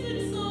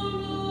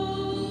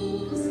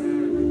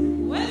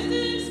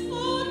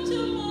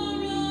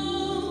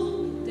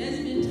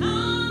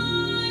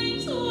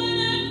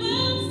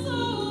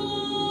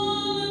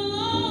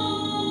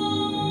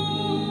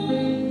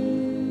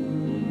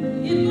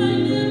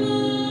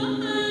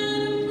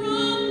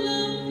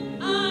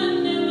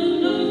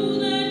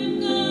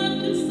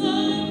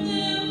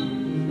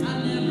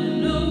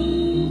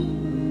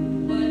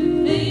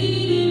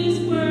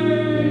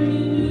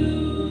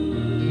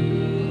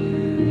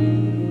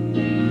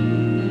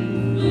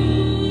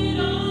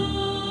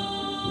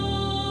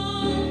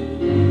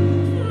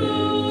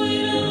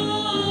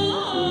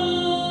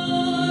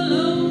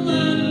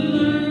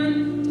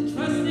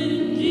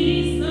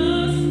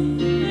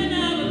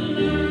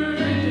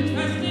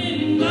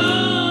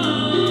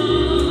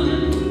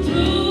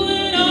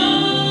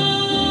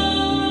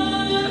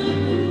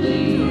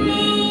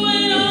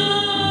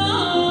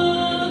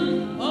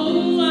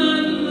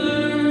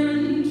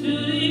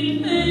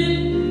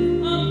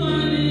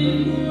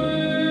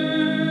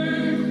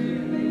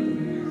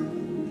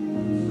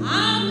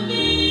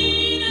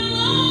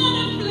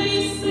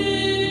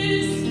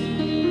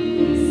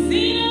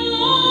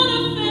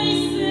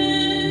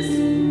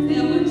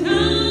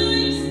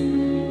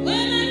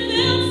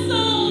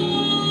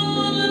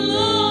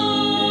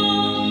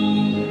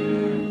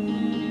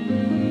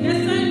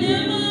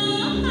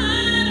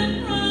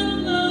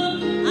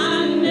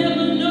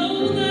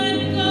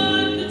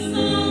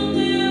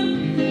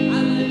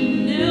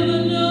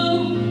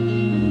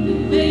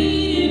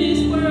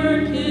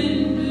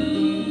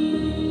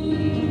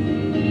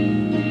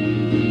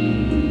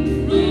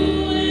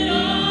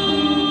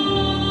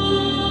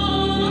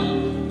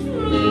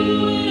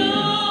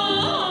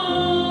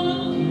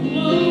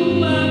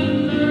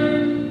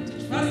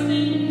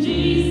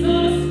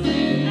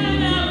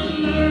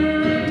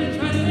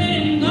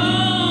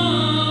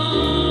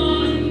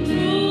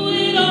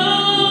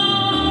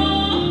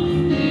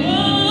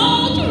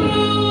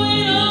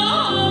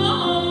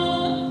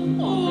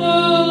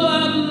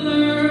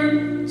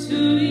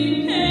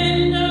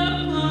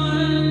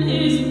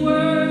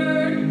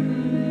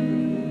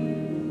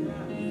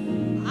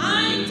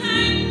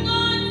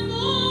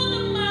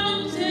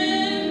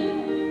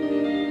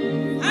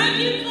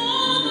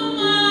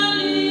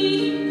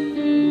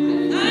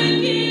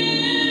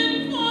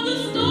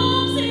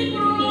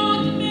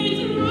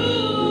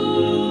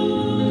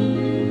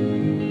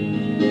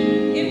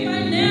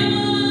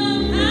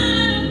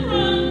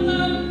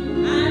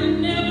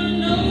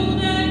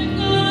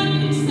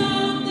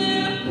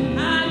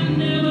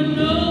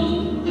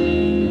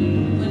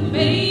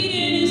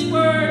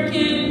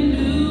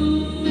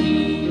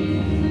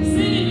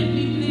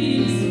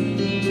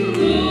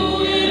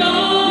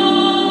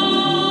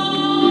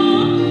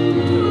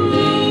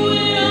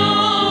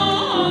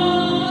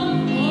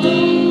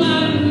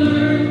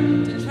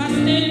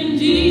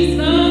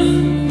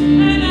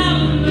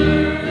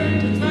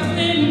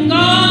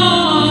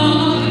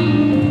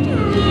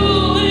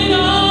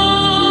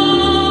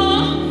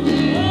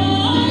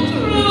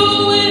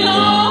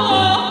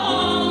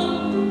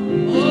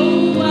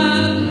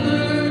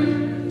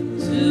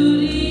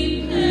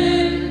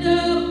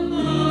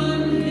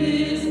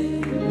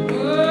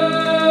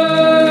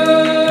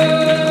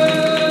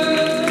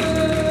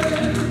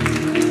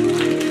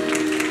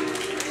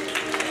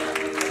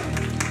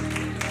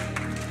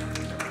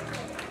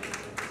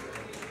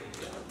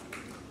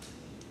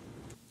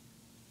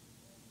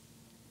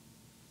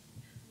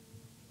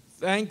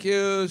Thank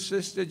you,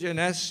 Sister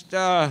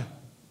Janesta.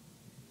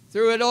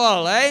 Through it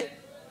all, eh?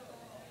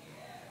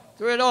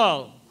 Through it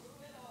all.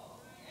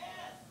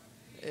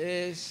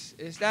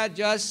 Is that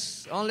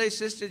just only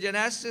Sister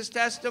Janesta's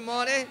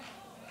testimony?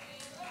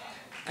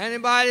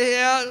 Anybody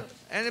here?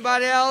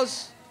 Anybody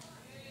else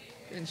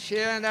can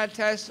share in that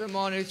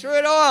testimony? Through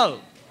it all,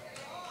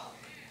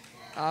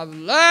 I've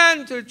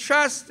learned to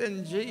trust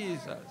in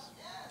Jesus.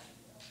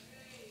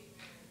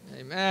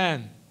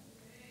 Amen.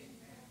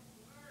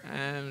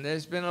 And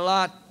there's been a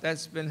lot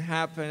that's been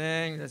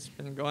happening, that's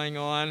been going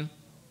on.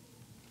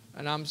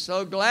 And I'm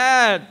so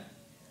glad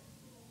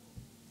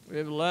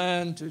we've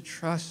learned to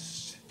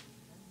trust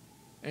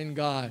in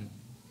God.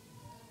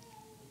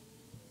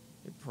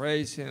 We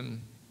praise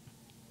Him.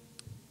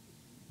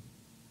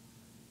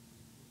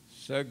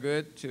 So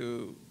good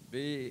to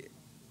be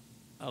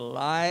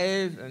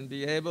alive and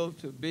be able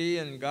to be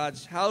in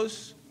God's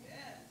house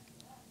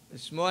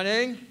this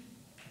morning.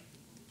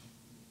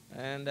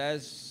 And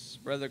as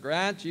Brother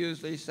Grant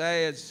usually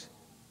say, it's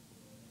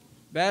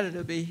better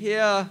to be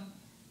here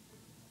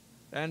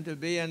than to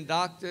be in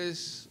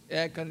doctor's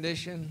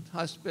air-conditioned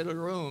hospital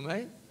room,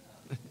 eh?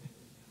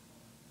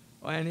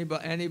 Or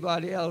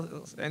anybody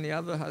else, any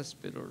other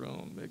hospital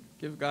room. But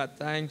give God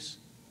thanks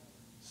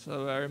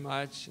so very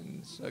much,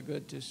 and so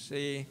good to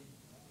see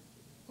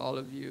all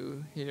of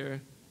you here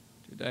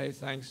today.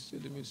 Thanks to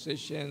the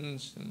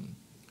musicians, and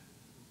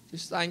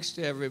just thanks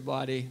to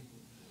everybody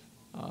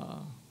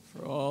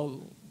for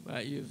all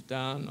that you've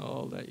done,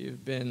 all that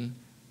you've been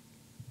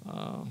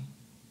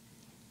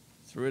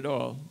through it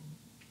all.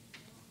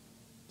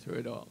 Through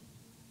it all.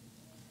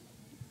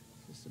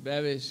 Sister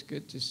Bev, it's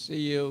good to see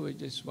you. We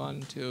just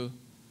want to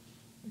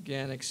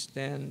again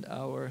extend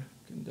our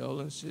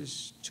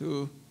condolences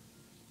to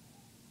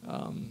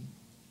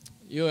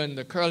you and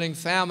the Curling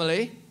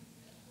family.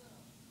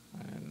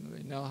 And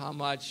we know how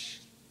much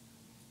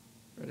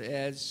Brother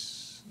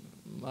Ed's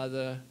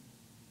mother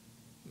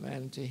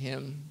meant to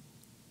him.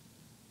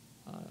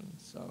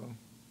 So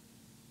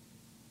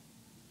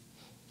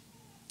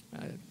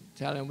I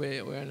tell him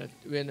we're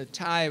in a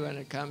tie when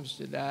it comes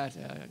to that.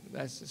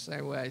 That's the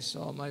same way I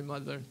saw my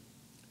mother,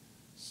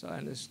 so I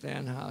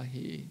understand how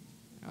he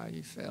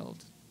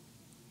felt.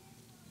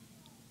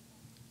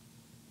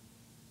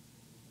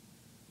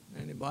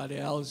 Anybody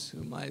else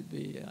who might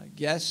be a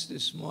guest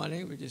this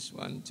morning, we just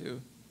want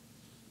to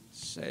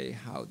say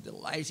how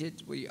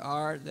delighted we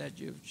are that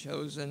you've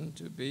chosen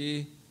to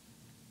be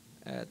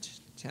at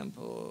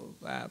Temple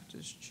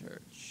Baptist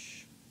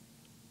Church.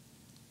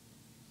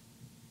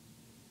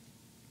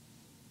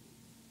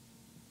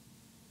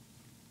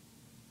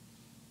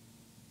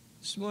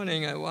 This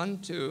morning I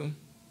want to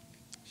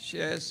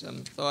share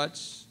some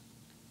thoughts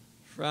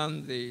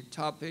from the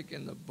topic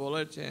in the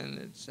bulletin.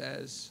 It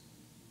says,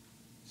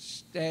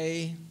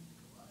 stay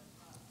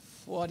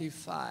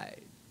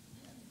fortified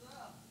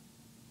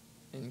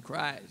in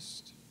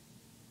Christ.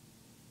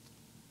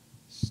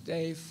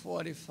 Stay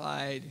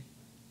fortified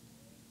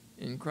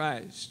in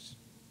Christ.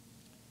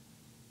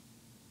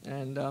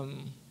 And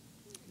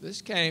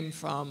this came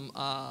from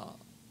last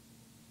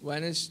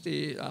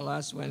Wednesday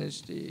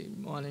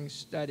morning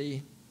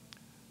study,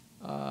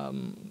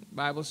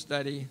 Bible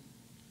study.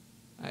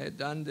 I had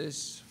done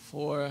this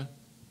for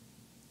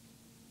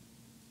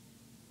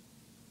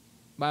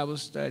Bible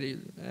study,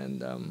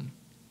 and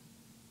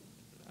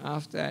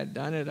after I had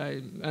done it,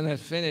 when I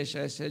finished,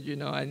 I said,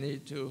 I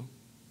need to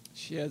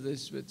share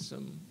this with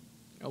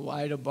a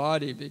wider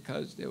body,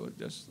 because there were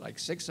just like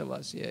 6 of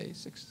us here,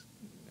 6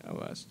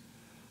 of us.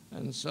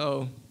 And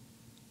so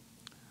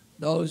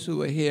those who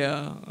were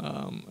here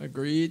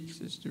agreed,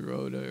 Sister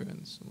Rhoda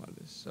and some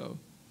others. So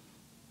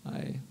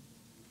I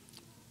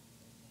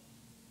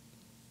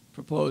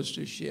propose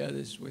to share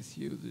this with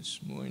you this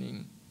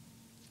morning.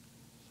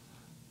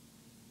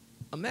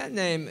 A man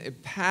named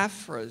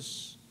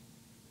Epaphras,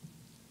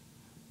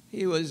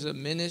 he was a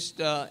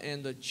minister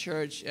in the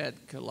church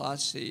at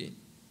Colossae,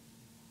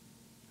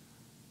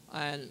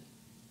 and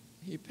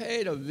he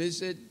paid a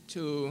visit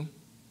to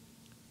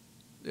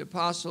the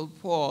Apostle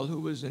Paul, who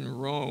was in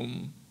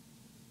Rome,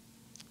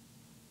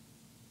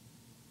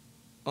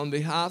 on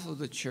behalf of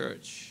the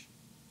church.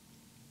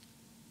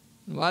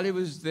 And while he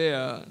was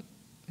there,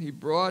 he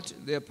brought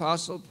the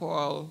Apostle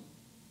Paul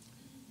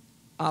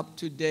up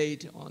to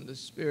date on the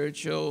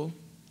spiritual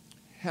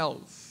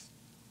health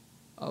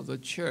of the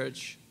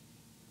church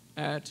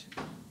at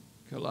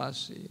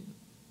Colossae.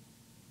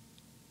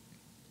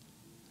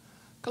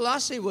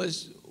 Colossae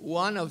was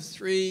one of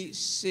 3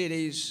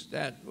 cities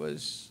that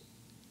was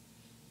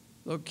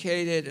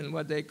located in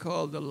what they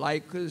call the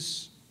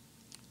Lycus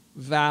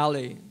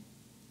Valley.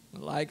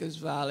 The Lycus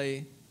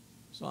Valley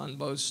is on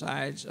both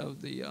sides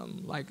of the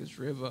Lycus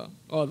River,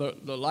 or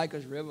the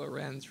Lycus River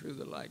ran through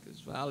the Lycus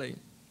Valley.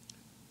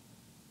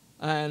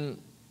 And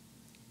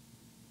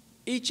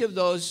each of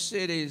those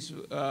cities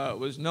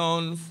was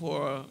known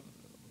for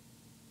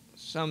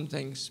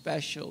something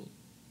special.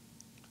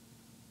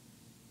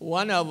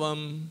 One of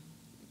them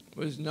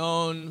was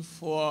known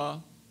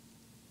for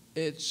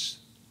its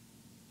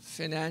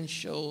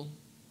financial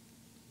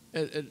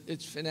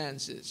its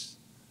finances.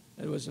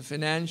 It was a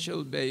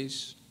financial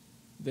base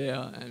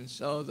there, and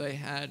so they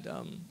had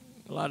a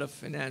lot of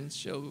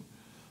financial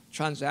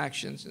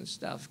transactions and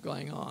stuff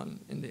going on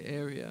in the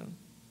area.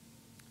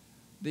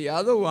 The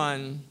other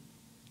one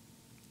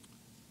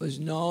was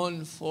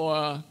known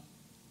for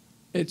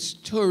its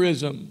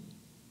tourism,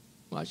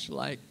 much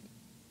like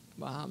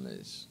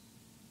Bahamas.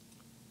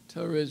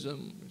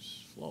 Tourism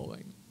was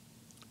flowing.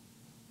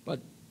 But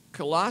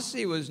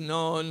Colossae was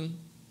known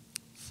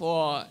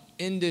for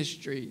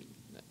industry.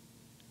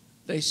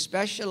 They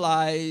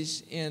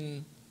specialize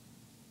in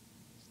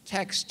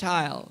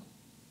textile.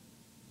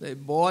 They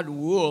bought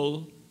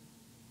wool,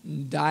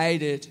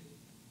 dyed it,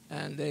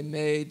 and they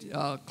made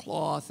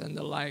cloth and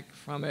the like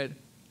from it.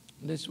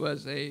 This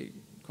was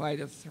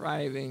quite a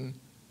thriving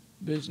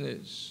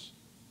business.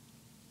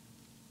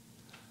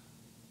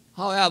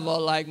 However,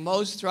 like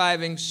most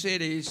thriving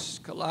cities,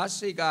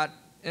 Colossae got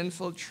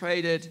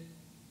infiltrated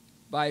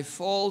by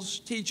false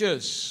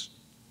teachers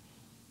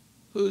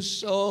whose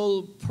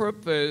sole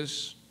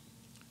purpose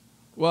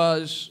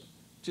was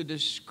to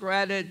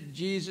discredit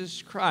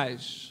Jesus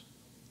Christ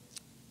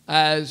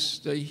as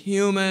the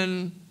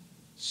human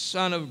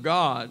Son of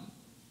God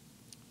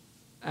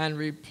and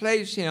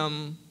replace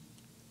him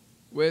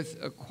with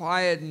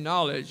acquired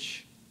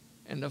knowledge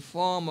in the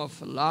form of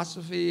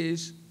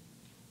philosophies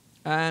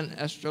and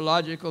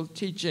astrological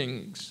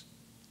teachings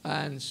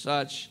and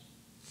such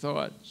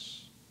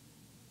thoughts.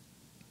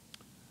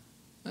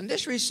 And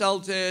this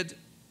resulted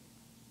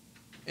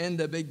in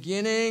the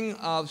beginning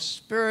of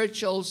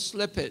spiritual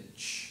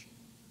slippage.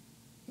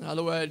 In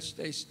other words,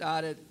 they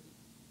started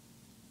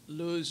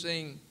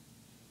losing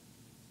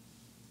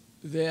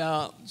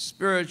their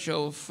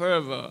spiritual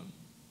fervor,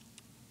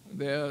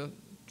 their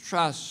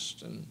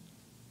trust and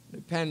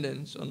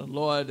dependence on the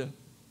Lord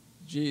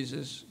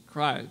Jesus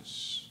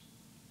Christ.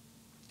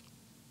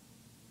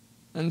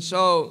 And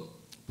so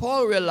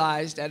Paul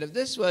realized that if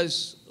this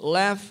was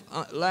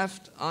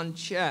left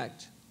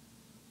unchecked,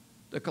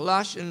 the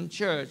Colossian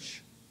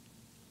church,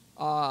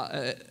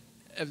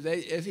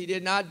 if he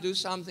did not do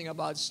something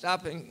about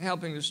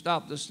helping to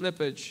stop the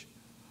slippage,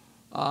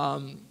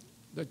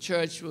 the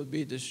church will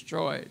be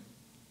destroyed.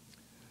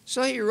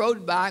 So he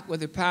wrote back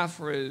with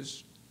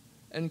Epaphras,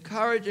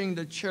 encouraging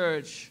the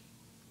church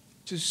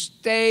to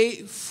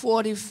stay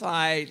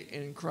fortified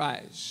in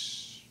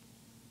Christ.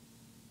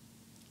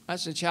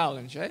 That's a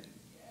challenge, right?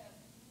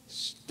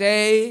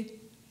 Stay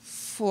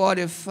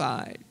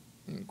fortified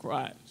in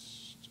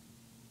Christ.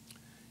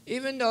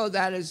 Even though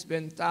that has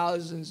been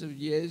thousands of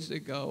years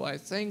ago, I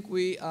think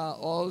we are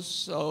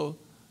also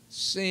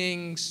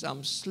seeing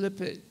some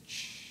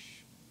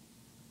slippage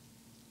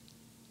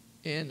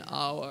in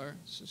our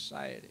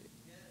society.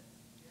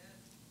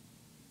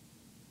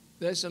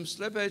 There's some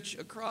slippage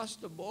across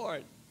the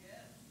board.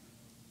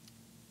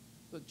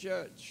 The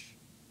church.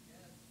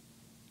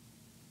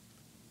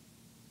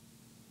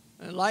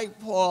 And like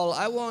Paul,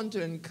 I want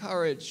to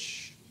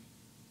encourage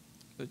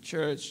the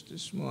church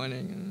this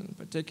morning, and in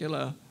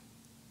particular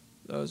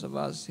those of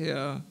us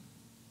here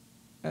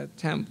at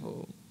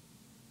Temple,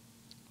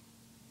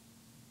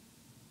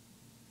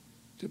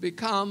 to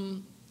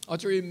become or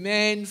to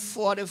remain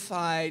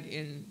fortified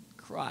in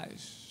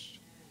Christ.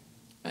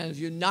 And if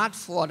you're not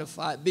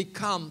fortified,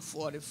 become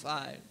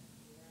fortified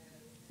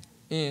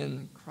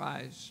in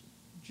Christ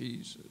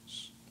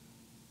Jesus.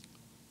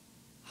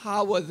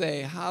 How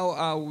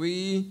are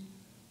we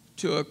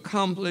to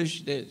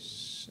accomplish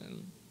this?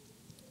 And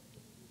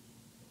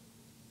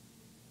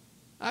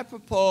I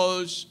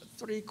propose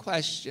 3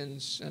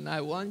 questions, and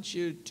I want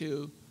you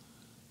to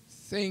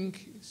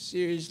think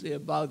seriously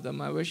about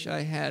them. I wish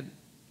I had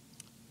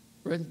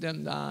written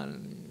them down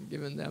and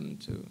given them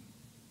to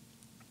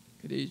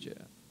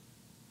Khadijah.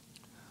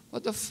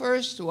 But the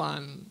first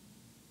one,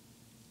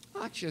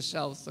 ask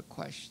yourself the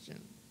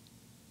question,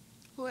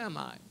 who am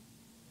I?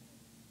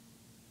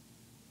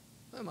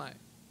 Who am I?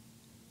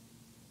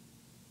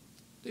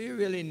 Do you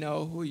really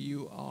know who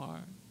you are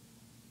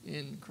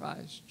in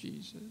Christ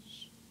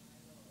Jesus?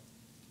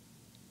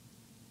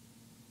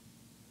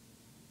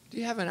 Do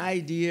you have an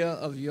idea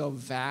of your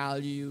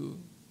value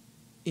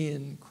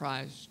in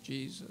Christ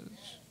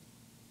Jesus?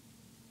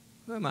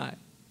 Who am I?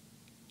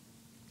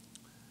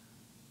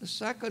 The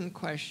second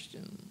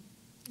question,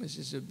 this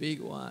is a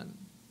big one.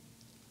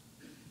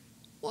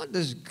 What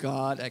does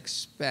God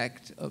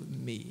expect of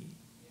me?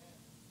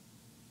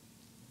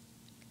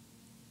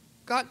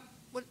 God,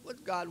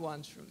 what God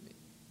wants from me?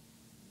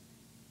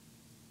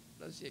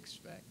 What does he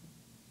expect?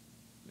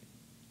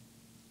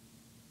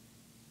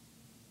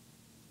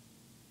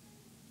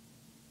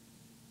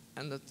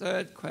 And the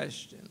third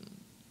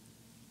question,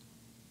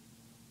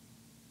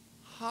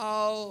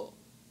 how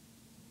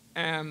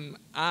am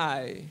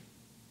I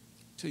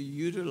to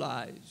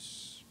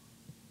utilize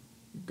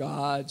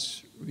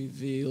God's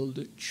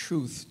revealed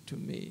truth to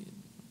me,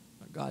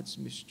 God's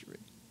mystery?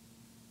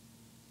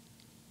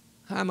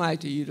 How am I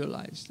to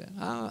utilize that?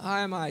 How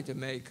am I to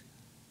make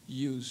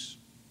use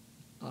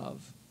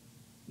of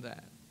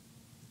that?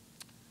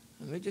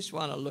 And we just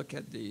want to look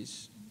at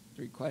these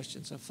 3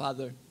 questions. So,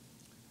 Father,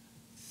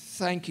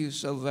 thank you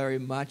so very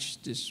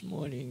much this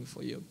morning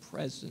for your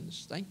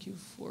presence. Thank you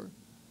for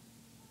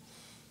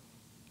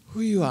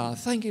who you are.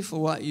 Thank you for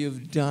what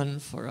you've done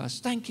for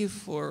us. Thank you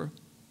for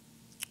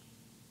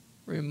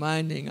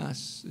reminding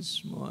us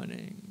this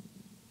morning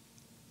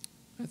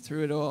that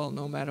through it all,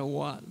 no matter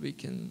what, we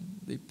can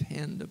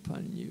depend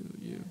upon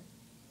you.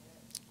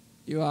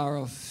 You are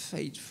a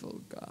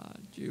faithful God.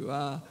 You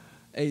are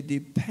a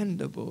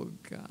dependable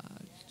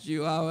God.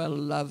 You are a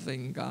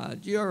loving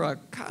God. You're a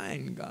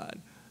kind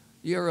God.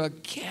 You're a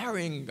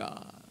caring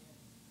God.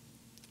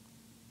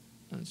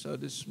 And so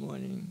this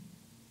morning,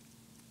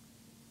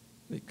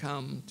 we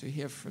come to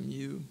hear from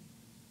you.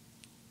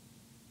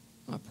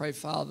 I pray,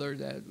 Father,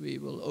 that we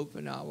will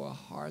open our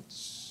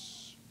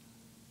hearts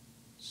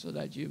so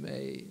that you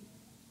may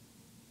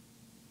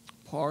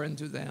pour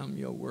into them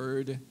your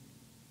word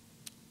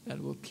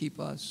that will keep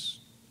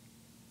us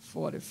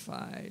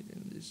fortified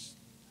in this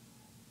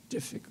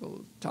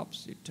difficult,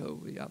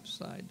 topsy-turvy,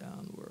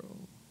 upside-down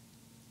world.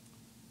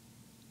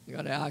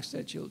 God, I ask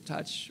that you'll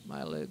touch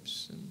my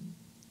lips and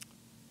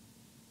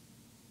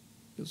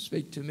you'll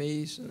speak to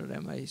me so that I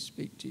may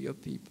speak to your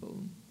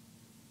people.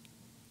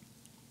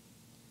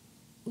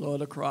 Lower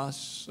the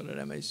cross so that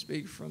I may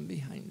speak from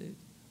behind it.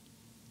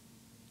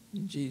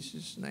 In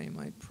Jesus' name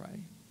I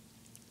pray.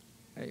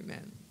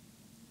 Amen.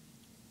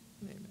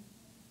 Amen.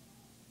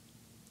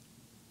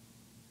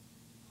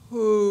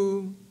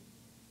 Who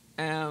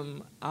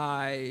am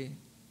I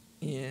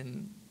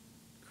in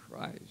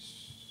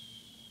Christ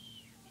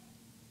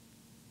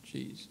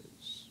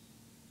Jesus?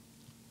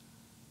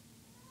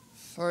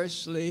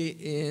 Firstly,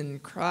 in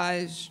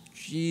Christ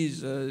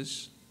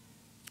Jesus,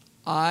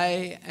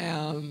 I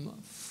am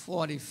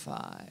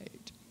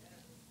fortified.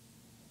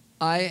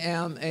 I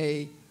am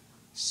a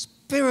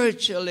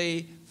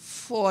spiritually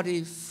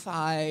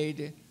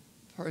fortified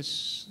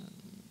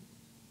person.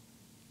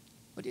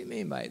 What do you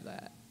mean by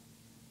that?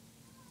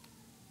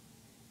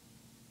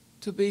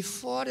 To be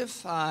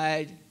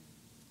fortified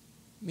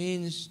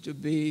means to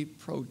be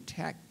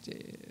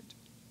protected.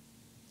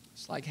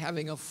 It's like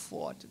having a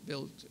fort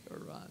built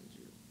around you.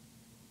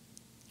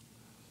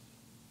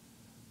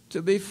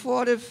 To be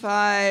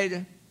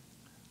fortified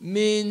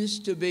means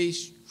to be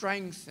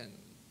strengthened.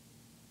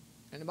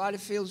 Anybody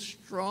feel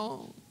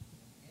strong?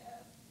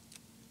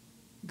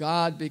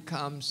 God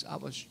becomes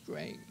our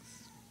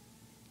strength.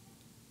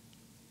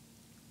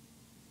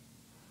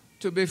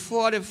 To be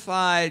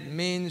fortified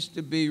means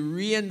to be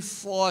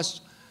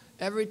reinforced.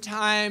 Every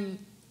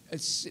time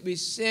we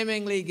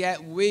seemingly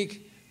get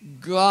weak,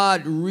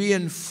 God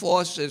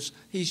reinforces.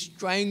 He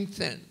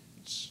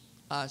strengthens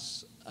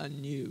us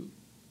anew.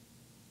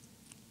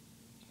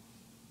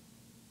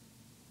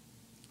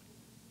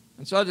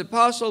 And so the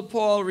Apostle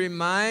Paul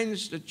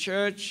reminds the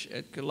church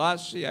at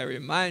Colossae, I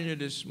remind you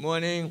this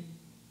morning,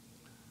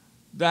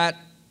 that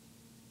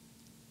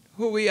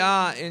who we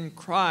are in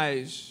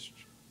Christ,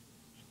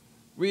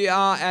 we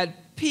are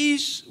at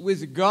peace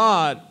with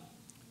God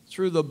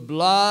through the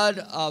blood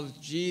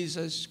of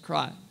Jesus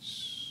Christ.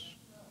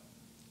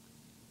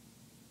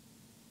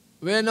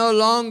 We're no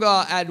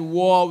longer at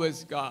war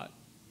with God.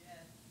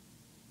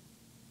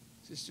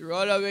 Sister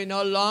Rhoda, we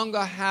no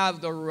longer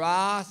have the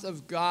wrath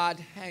of God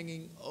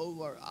hanging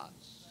over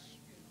us.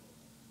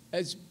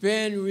 It's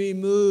been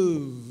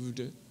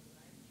removed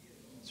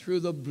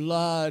through the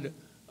blood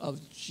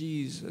of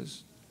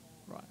Jesus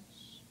Christ.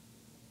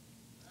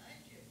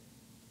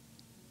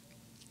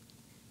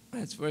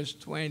 That's verse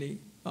 20.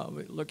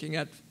 We're looking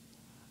at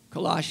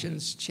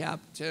Colossians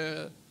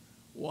chapter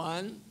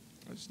 1,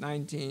 verse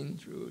 19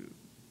 through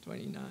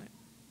 29.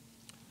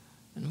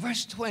 And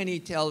verse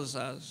 20 tells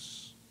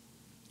us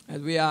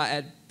that we are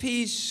at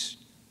peace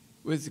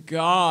with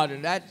God,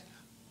 and that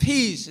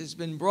peace has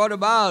been brought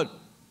about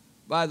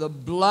by the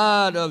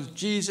blood of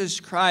Jesus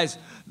Christ.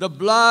 The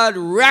blood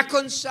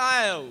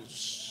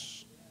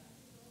reconciles,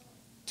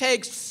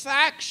 takes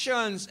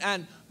factions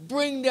and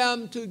bring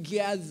them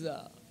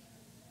together.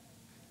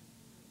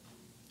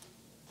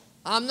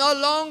 I'm no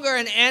longer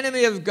an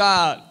enemy of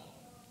God,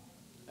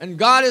 and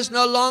God is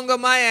no longer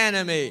my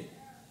enemy.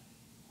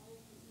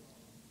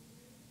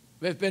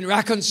 We've been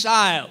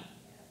reconciled.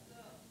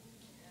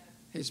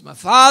 He's my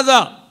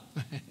Father.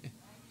 He's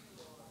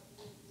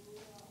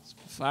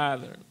my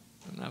Father.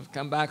 And I've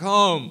come back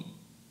home.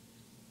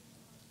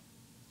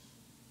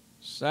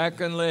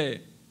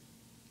 Secondly,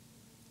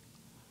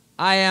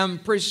 I am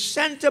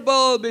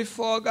presentable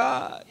before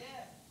God,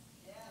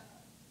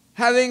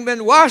 having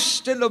been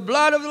washed in the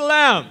blood of the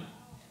Lamb.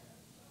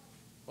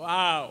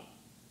 Wow.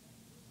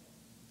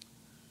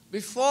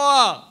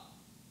 Before,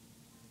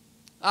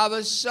 I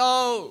was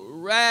so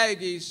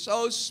raggy,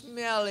 so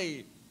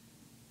smelly,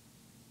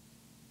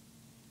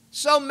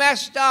 so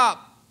messed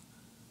up.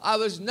 I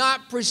was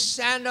not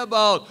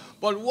presentable.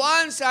 But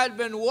once I'd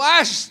been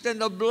washed in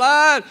the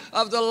blood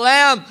of the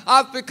Lamb,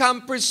 I've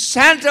become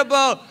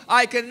presentable.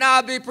 I can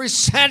now be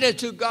presented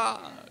to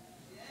God.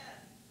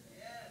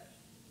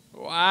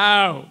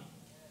 Wow.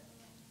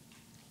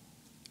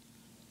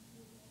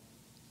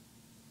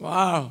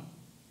 Wow.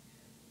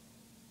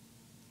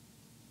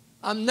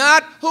 I'm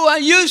not who I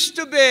used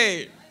to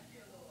be.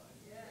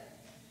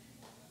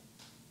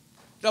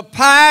 The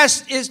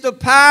past is the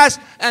past,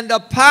 and the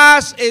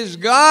past is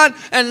gone,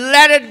 and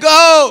let it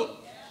go.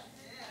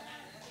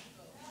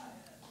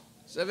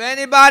 So if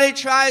anybody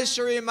tries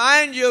to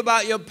remind you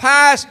about your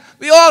past,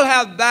 we all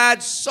have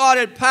bad,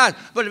 sordid past.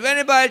 But if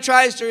anybody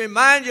tries to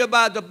remind you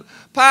about the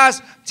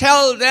past,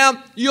 tell them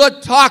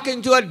you're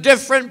talking to a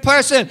different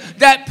person.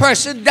 That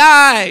person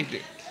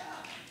died.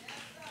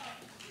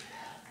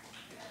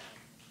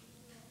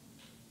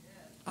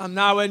 I'm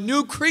now a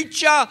new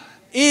creature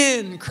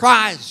in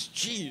Christ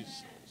Jesus.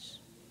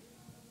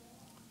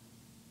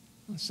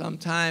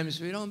 Sometimes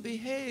we don't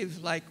behave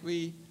like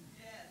we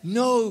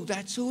know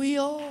that's who we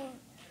are.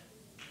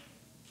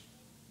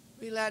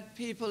 We let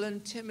people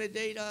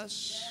intimidate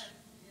us.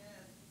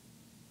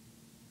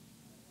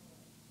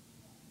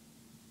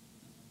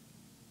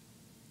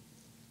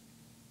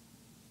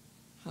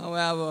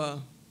 However,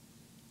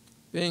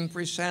 being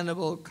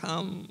presentable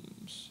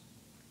comes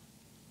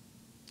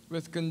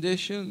with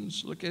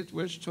conditions. Look at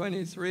verse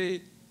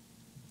 23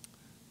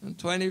 and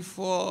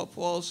 24.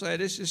 Paul said,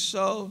 this is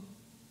so.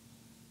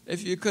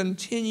 If you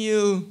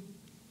continue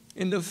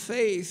in the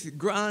faith,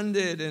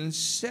 grounded and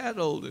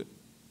settled,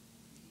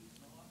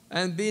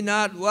 and be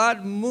not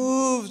what?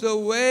 Moved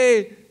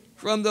away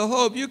from the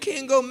hope. You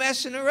can't go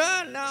messing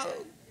around now.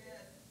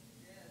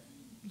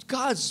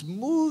 God's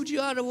moved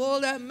you out of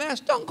all that mess.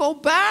 Don't go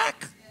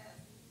back.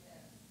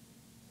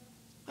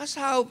 That's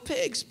how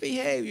pigs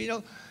behave. You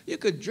know, you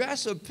could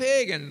dress a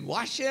pig and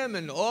wash him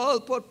and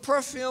put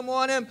perfume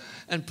on him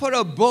and put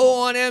a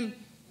bow on him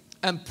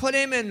and put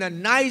him in the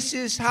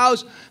nicest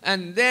house.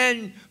 And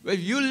then if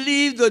you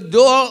leave the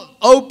door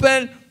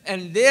open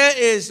and there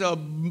is a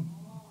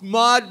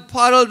mud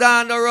puddle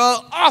down the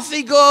road, off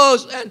he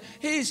goes, and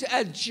he's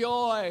at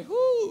joy.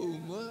 Whoo,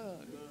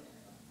 mud.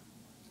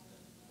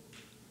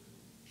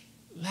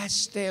 Let's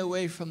stay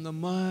away from the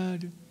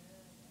mud.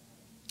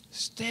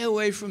 Stay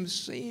away from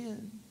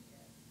sin.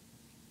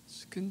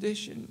 It's a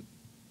condition.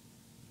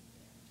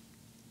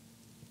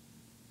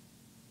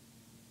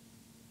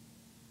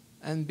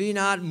 And be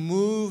not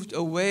moved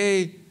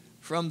away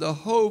from the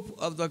hope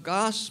of the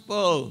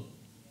gospel,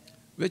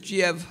 which ye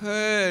have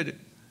heard,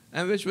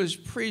 and which was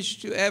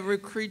preached to every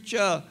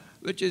creature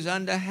which is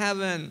under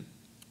heaven.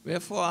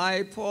 Wherefore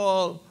I,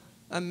 Paul,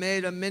 am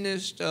made a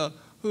minister,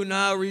 who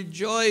now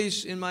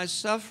rejoice in my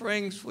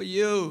sufferings for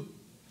you,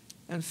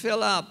 and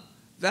fill up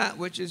that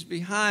which is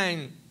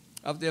behind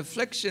of the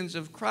afflictions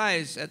of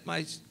Christ at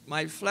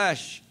my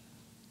flesh,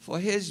 for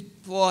his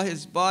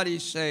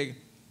body's sake,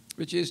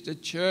 which is the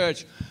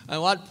church.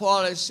 And what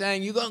Paul is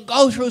saying, you're going to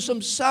go through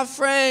some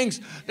sufferings.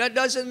 That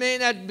doesn't mean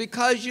that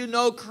because you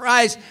know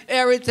Christ,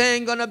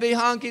 everything going to be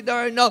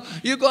hunky-dory. No,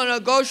 you're going to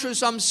go through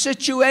some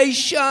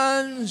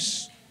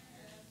situations.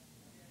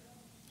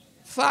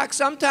 In fact,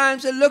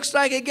 sometimes it looks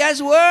like it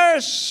gets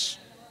worse.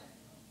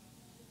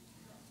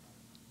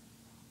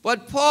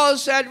 But Paul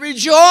said,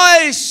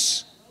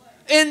 rejoice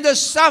in the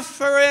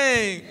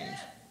suffering,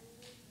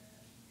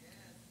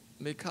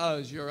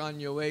 because you're on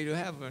your way to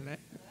heaven.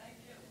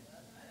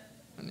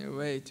 On your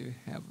way to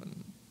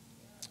heaven.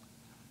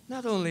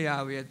 Not only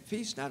are we at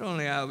peace, not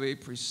only are we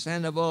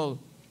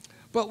presentable,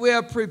 but we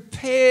are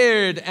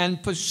prepared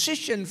and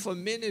positioned for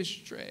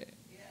ministry.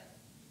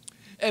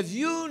 If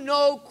you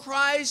know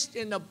Christ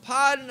in the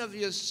pardon of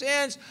your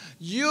sins,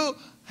 you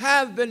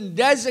have been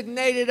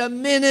designated a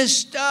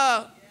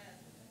minister.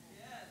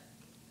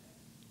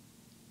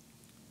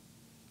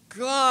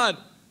 God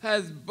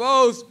has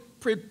both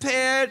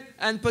prepared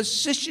and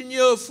positioned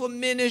you for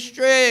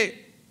ministry.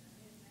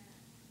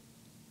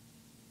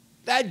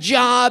 That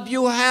job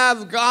you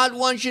have, God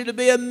wants you to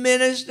be a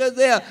minister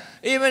there,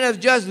 even if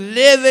just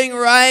living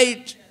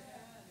right.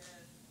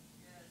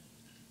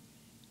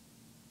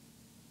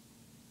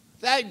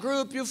 That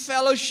group you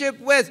fellowship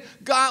with,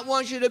 God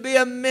wants you to be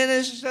a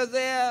minister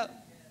there.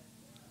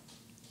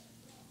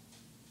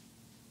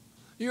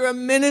 You're a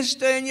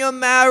minister in your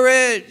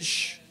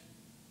marriage,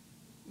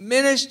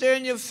 minister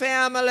in your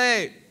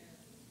family.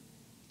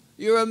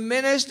 You're a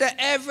minister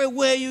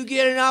everywhere you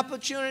get an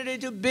opportunity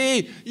to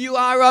be. You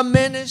are a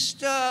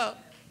minister. I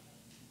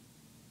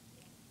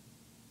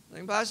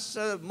think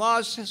Pastor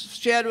Moss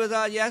shared with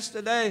us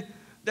yesterday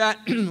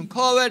that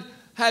COVID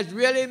has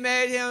really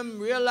made him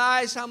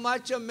realize how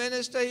much a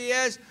minister he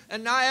is.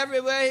 And now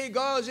everywhere he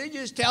goes, he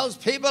just tells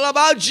people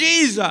about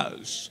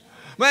Jesus.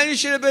 Man, you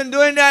should have been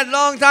doing that a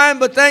long time,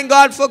 but thank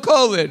God for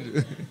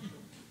COVID.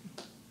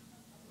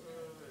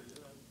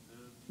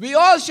 We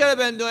all should have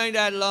been doing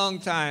that a long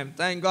time.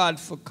 Thank God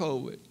for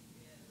COVID.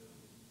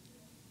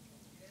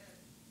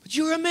 But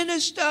you're a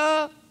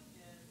minister.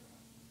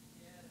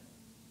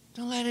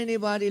 Don't let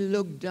anybody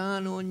look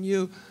down on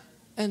you.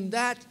 And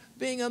that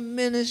being a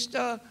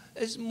minister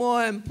is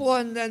more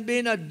important than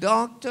being a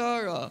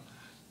doctor or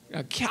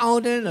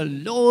accountant, a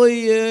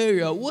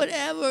lawyer, or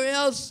whatever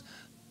else.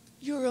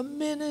 You're a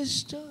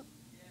minister.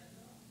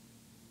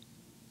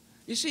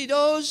 You see,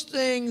 those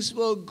things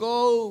will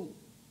go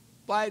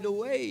by the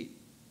way.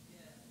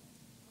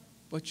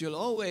 but you'll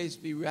always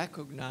be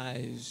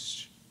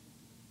recognized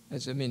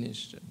as a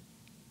minister.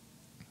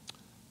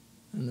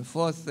 And the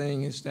fourth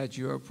thing is that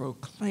you're a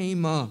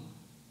proclaimer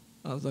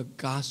of the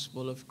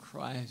gospel of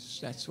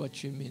Christ. That's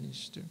what you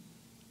minister.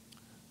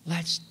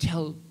 Let's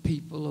tell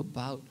people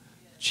about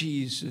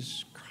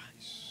Jesus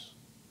Christ.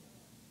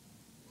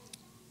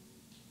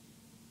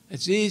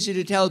 It's easy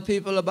to tell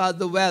people about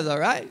the weather,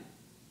 right?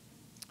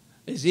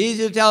 It's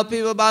easy to tell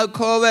people about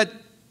COVID.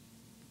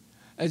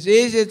 It's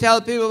easy to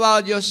tell people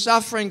about your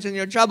sufferings and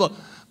your trouble.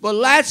 But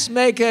let's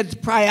make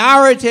it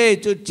priority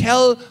to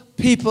tell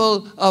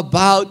people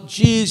about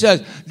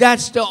Jesus.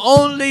 That's the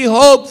only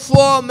hope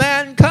for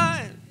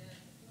mankind.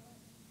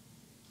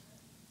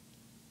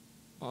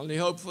 Only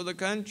hope for the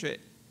country.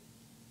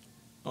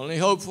 Only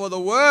hope for the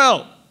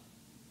world.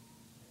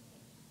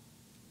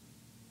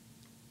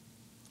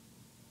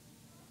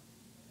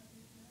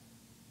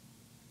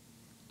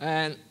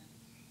 And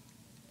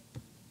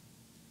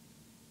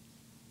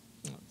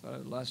I thought I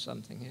lost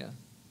something here.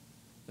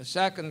 The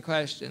second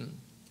question,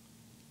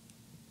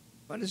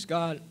 what does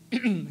God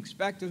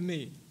expect of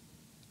me?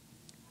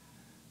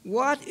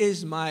 What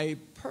is my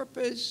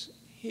purpose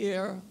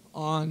here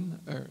on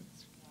earth?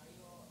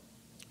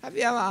 Have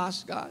you ever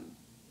asked God?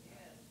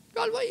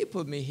 God, why you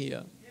put me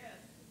here?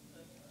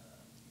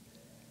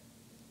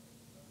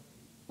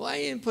 Why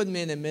you didn't put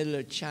me in the middle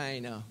of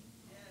China?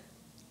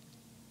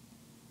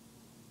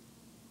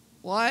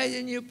 Why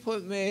didn't you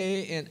put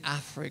me in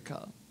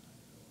Africa?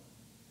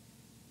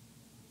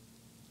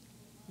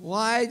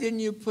 Why didn't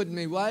you put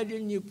me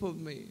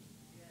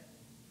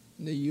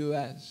in the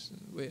U.S.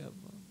 wherever?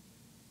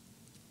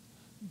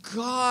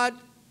 God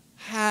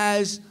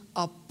has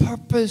a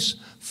purpose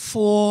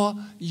for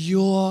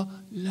your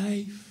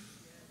life.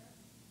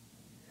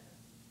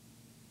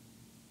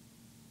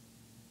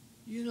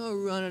 You're not a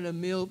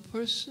run-of-the-mill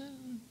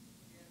person.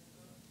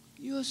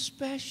 You're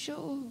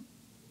special.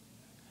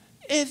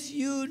 If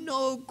you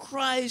know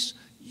Christ,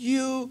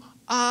 you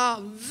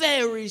are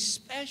very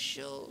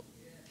special.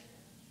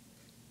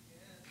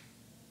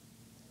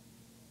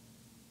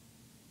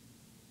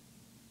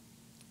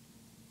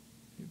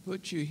 He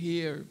put you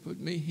here, put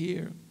me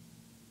here,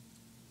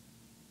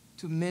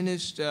 to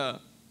minister,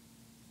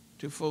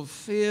 to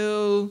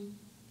fulfill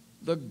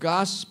the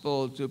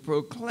gospel, to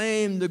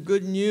proclaim the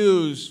good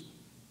news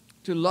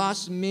to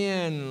lost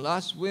men,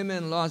 lost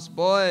women, lost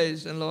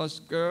boys, and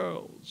lost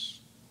girls.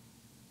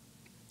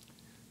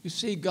 You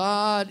see,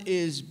 God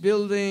is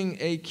building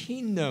a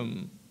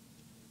kingdom,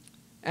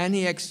 and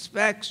He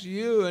expects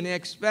you and He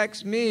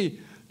expects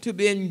me to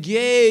be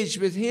engaged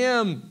with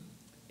Him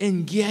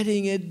in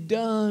getting it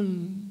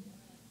done.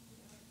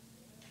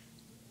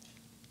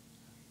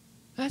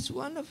 That's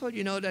wonderful,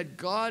 you know, that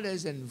God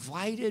has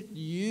invited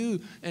you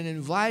and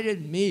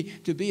invited me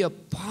to be a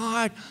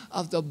part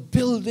of the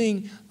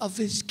building of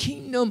His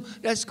kingdom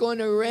that's going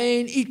to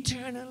reign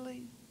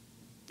eternally,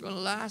 going to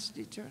last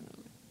eternally.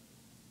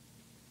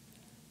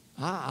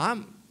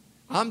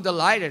 I'm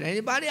delighted.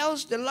 Anybody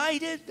else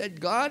delighted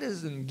that God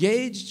has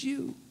engaged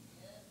you?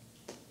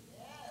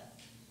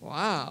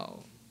 Wow.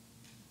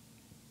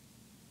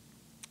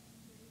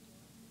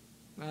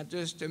 Not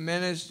just to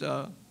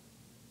minister.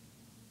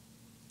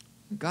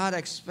 God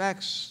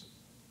expects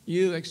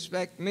you,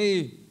 expect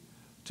me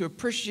to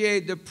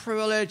appreciate the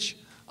privilege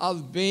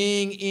of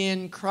being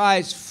in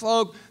Christ.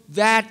 Folk,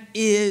 that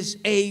is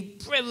a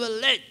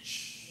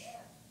privilege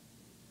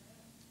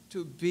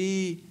to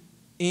be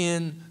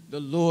in the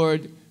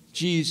Lord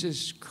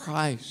Jesus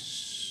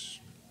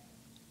Christ.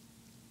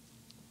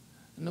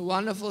 And the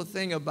wonderful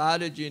thing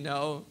about it, you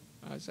know,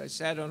 as I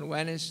said on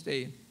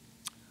Wednesday,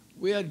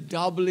 we are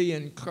doubly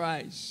in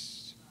Christ.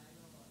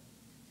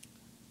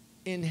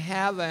 In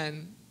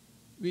heaven,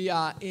 we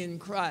are in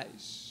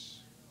Christ.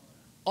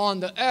 On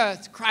the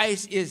earth,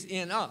 Christ is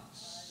in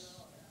us.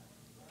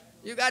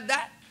 You got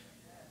that?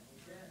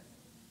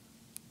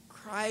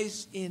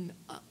 Christ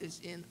is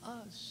in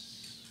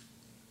us.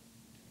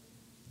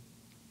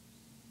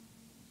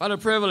 What a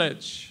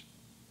privilege.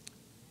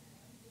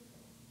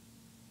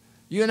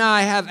 You and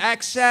I have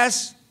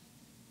access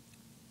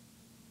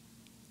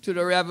to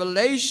the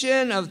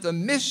revelation of the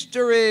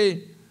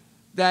mystery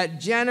that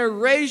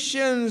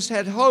generations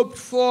had hoped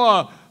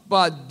for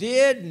but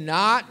did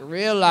not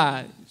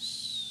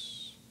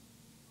realize.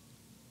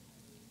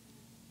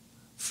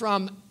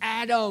 From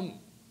Adam,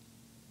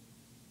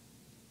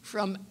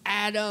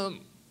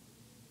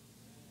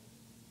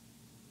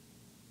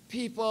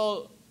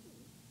 people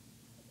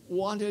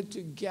wanted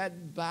to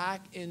get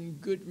back in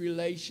good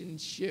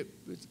relationship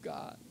with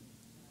God.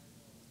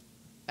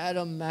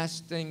 Adam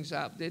messed things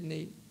up, didn't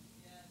he?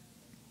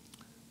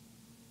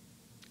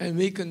 And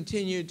we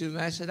continue to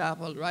mess it up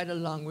right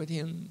along with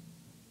him.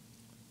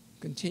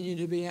 Continue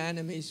to be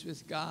enemies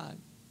with God.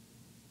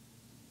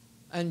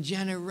 And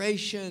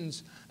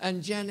generations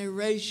and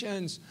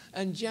generations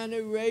and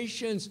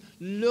generations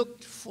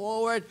looked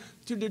forward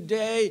to the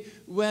day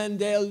when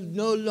they'll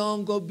no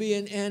longer be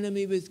an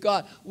enemy with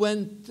God,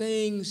 when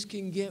things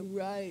can get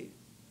right.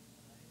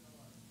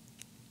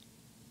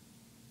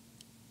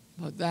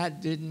 But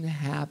that didn't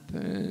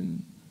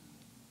happen.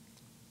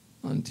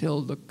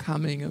 until the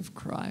coming of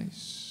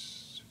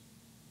Christ.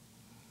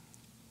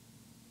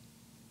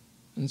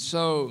 And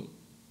so,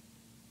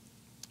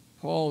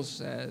 Paul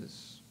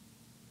says,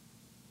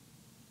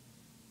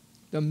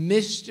 the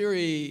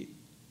mystery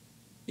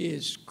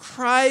is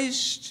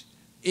Christ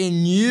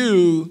in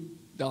you,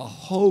 the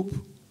hope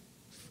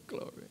of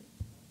glory.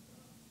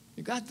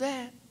 You got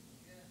that?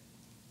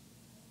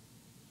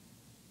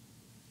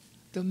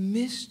 The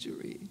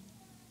mystery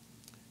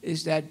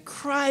is that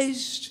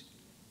Christ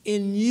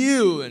in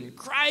you and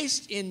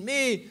Christ in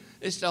me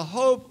is the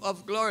hope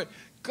of glory.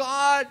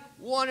 God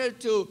wanted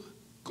to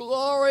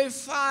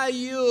glorify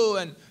you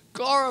and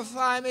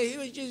glorify me. He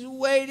was just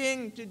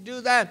waiting to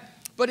do that.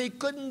 But he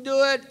couldn't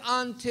do it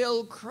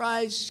until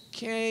Christ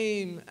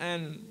came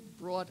and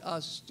brought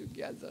us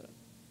together.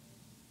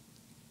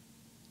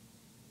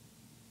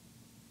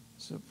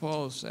 So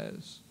Paul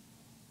says,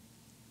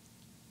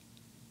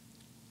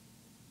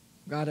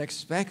 God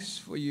expects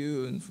for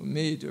you and for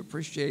me to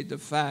appreciate the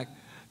fact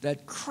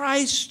that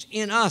Christ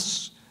in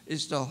us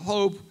is the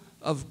hope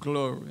of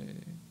glory.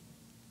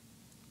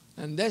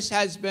 And this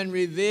has been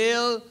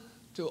revealed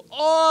to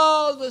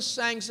all the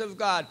saints of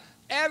God.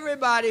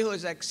 Everybody who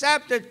has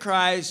accepted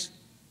Christ,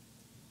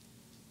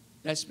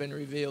 that's been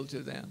revealed to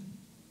them.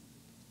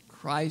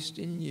 Christ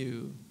in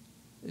you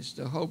is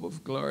the hope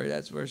of glory.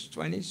 That's verse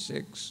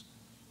 26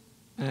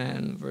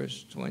 and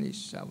verse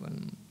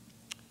 27.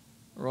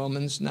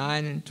 Romans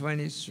 9 and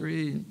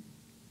 23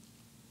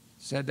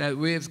 said that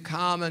we have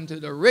come into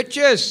the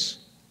riches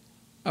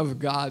of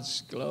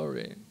God's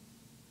glory.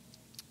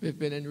 We've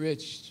been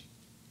enriched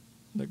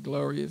in the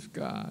glory of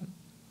God.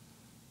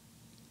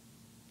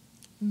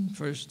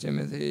 1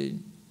 Timothy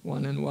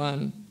 1 and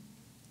 1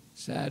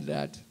 said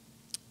that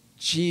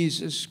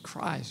Jesus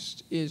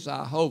Christ is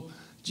our hope.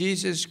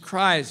 Jesus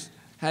Christ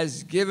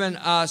has given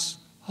us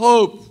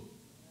hope.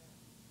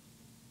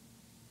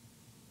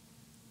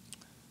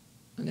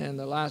 And then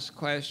the last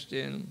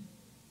question,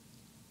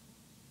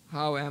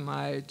 how am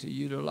I to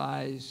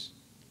utilize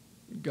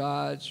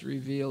God's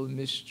revealed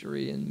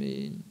mystery in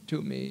me,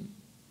 to me?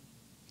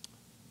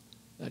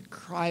 That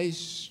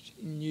Christ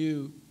in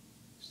you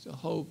is the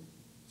hope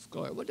of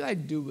glory. What do I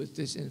do with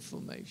this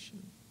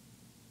information?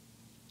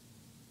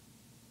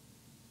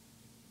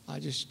 I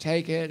just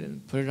take it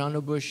and put it on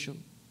a bushel,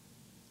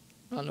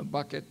 on a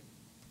bucket.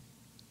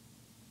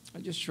 I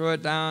just throw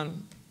it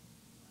down.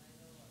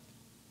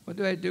 What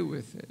do I do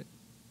with it?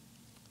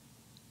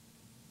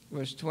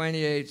 Verse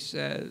 28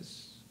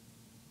 says,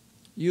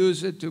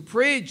 use it to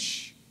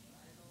preach,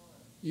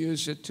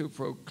 use it to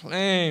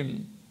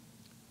proclaim,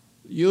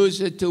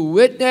 use it to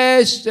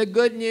witness the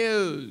good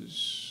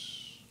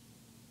news.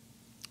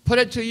 Put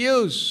it to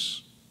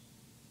use.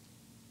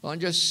 Don't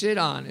just sit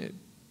on it.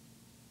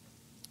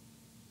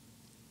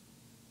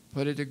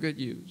 Put it to good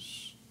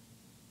use.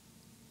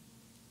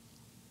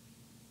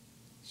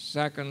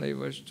 Secondly,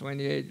 verse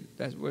 28,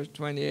 that's verse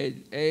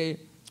 28a.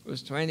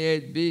 Verse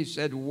 28b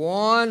said,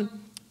 warn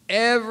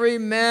every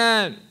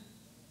man.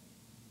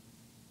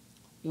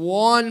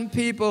 Warn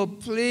people,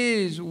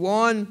 please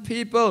warn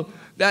people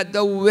that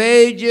the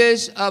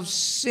wages of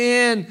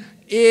sin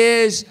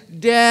is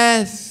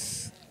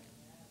death.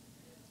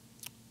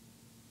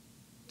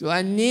 Do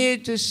I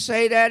need to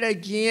say that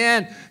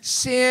again?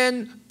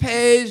 Sin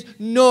pays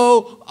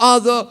no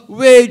other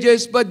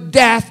wages but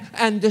death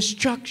and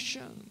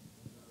destruction.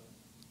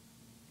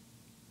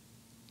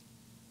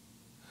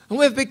 And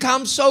we've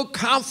become so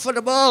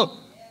comfortable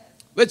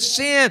with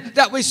sin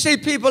that we see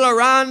people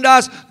around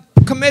us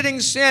committing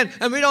sin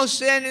and we don't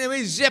say anything.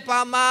 We zip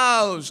our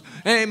mouths.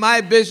 It ain't my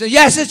business.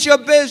 Yes, it's your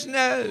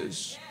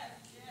business.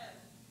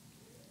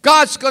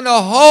 God's going to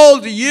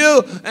hold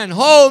you and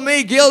hold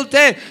me guilty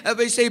if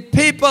we see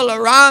people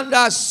around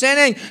us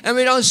sinning and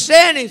we don't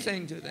say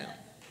anything to them.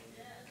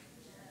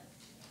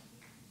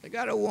 They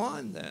got to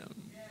warn them.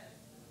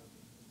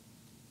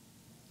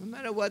 No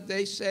matter what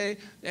they say,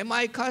 they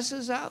might cuss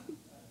us out.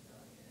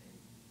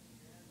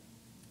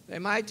 They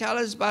might tell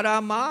us about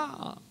our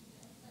ma.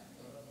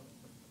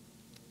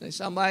 Then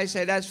somebody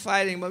say, that's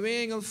fighting, but we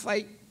ain't going to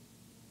fight.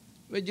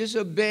 We're just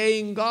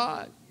obeying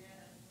God.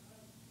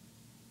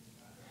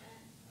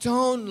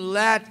 Don't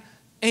let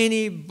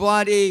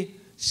anybody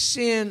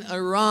sin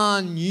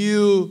around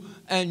you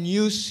and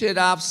you sit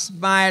up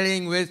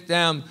smiling with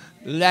them,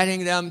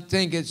 letting them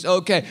think it's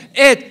okay.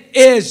 It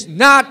is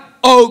not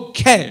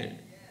okay.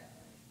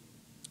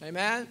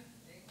 Amen?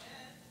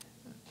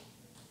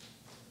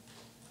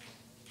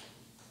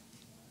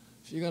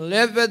 If you're going to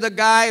live with a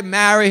guy,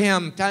 marry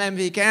him. Tell him if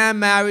he can't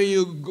marry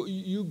you,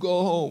 you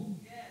go home.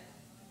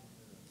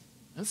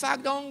 In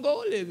fact, don't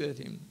go live with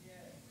him.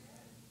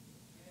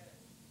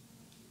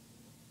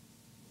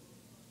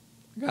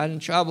 I got in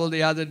trouble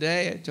the other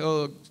day. I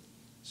told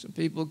some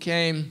people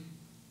came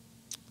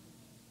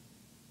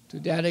to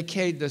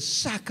dedicate the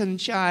second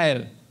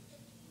child.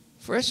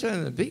 First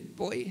one, the big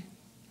boy.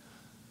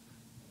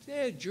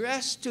 They're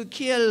dressed to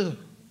kill.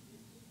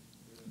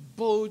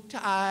 Bow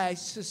tie,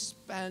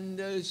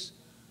 suspenders,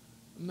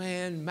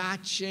 man,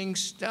 matching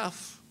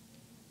stuff.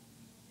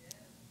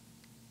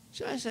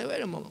 So I said,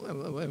 wait a moment.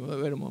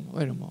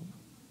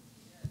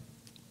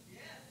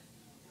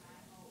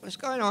 What's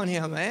going on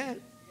here, man?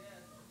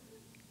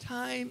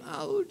 Time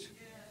out.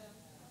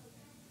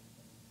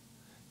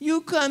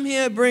 You come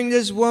here, bring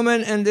this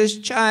woman and this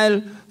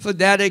child for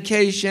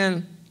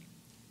dedication.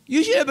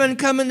 You should have been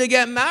coming to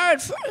get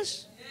married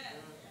first.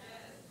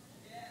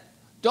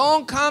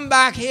 Don't come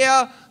back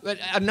here with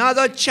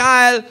another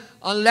child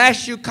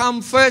unless you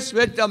come first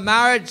with the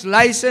marriage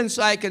license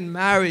so I can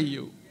marry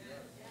you.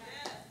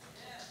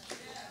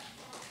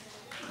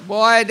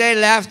 Boy, they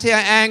left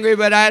here angry,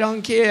 but I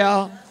don't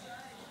care.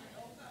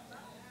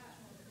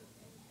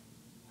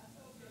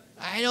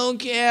 I don't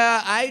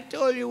care. I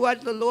told you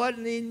what the Lord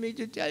needs me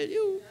to tell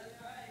you.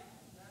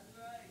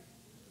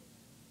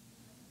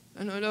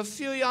 And with a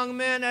few young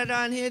men that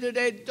are here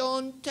today,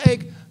 don't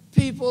take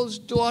people's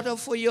daughter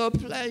for your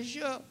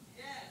pleasure.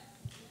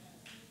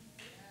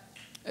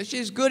 If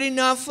she's good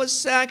enough for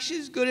sex,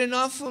 she's good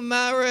enough for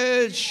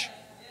marriage.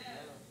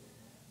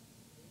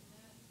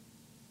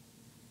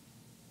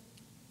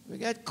 We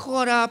get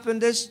caught up in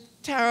this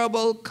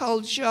terrible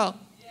culture.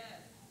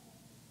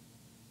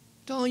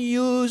 Don't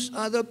use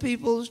other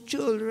people's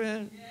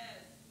children.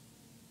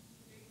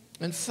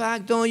 In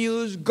fact, don't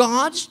use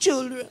God's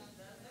children.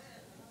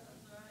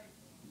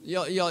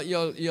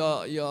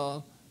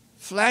 Your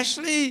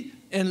fleshly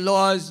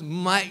in-laws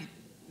might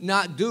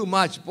not do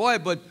much, boy,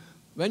 but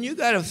when you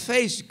got to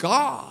face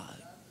God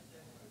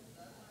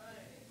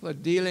for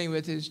dealing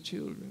with his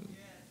children.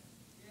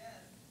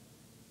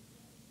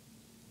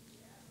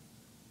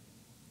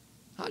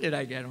 How did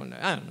I get on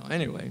that? I don't know.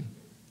 Anyway.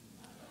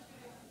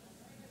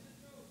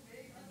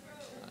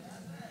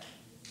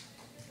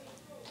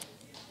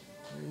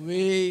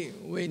 We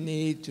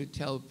need to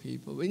tell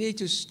people. We need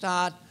to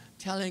start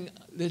telling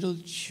little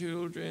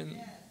children.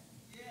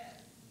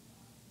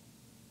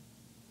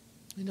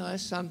 You know,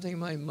 that's something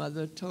my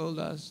mother told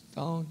us.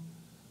 Don't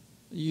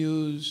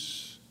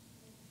use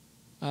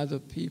other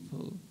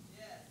people.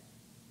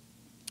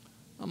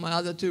 Well, my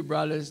other two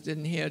brothers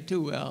didn't hear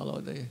too well,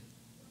 or they...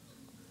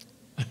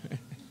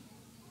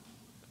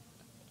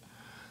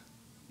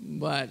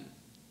 But,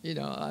 you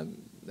know,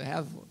 they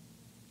have...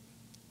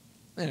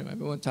 Anyway,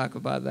 we won't talk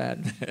about that.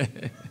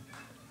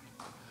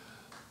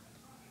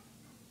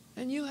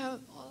 And you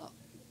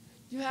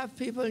have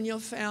people in your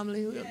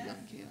family who have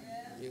young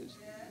kids.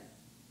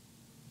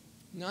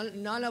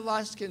 None of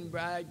us can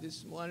brag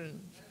this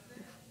morning.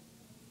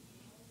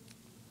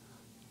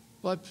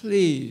 But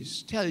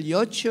please, tell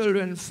your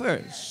children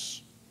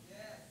first.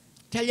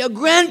 Tell your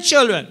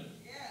grandchildren.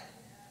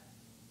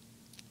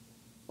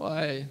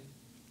 Boy,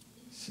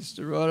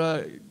 Sister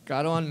Rhoda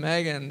got on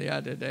Megan the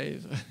other day.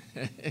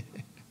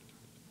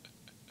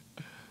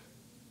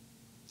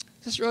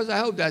 Sister Rhoda, I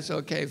hope that's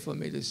okay for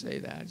me to say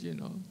that, you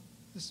know.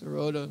 Sister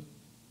Rhoda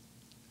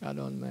got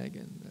on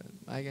Megan.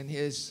 Megan,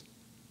 here's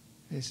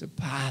a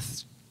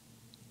path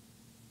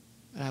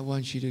that I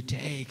want you to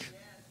take.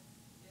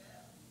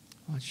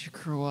 I want you to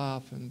grow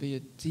up and be a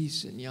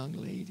decent young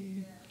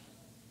lady.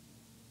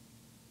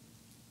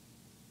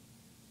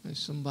 If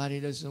somebody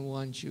doesn't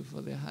want you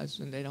for their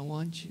husband, they don't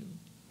want you.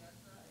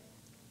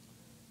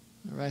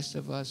 The rest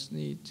of us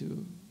need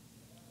to.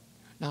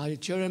 Now, your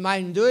children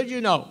mightn't do it,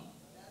 you know.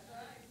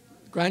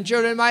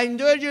 Grandchildren mightn't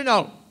do it, you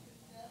know.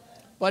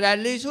 But at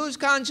least whose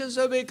conscience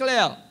will be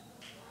clear?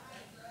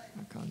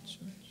 My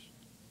conscience.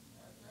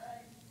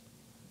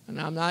 And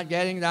I'm not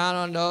getting down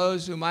on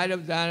those who might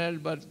have done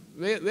it, but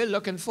we're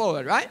looking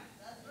forward, right?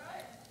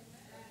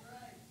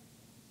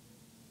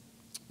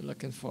 We're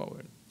looking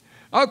forward.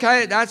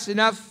 Okay, that's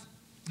enough.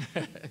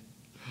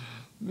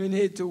 We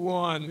need to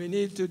warn. We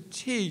need to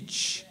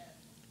teach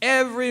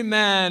every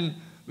man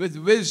with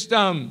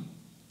wisdom.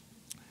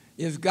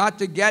 You've got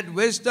to get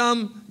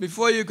wisdom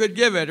before you could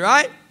give it,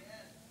 right?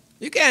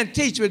 You can't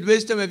teach with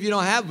wisdom if you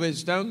don't have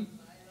wisdom.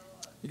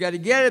 You got to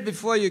get it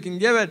before you can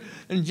give it.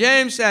 And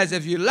James says,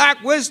 if you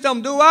lack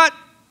wisdom, do what?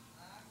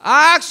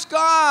 Ask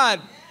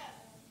God.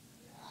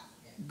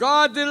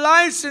 God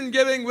delights in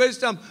giving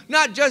wisdom,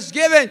 not just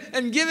giving,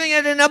 and giving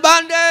it in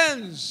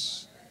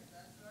abundance.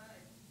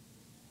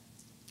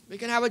 We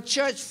can have a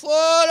church full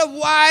of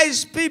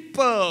wise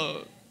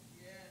people.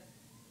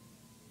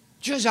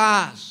 Just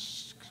ask.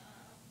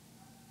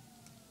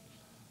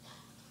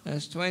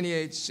 That's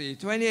 28C.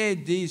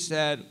 28D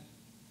said,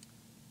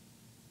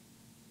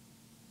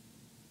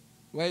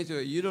 way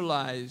to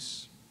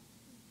utilize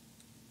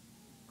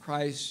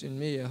Christ in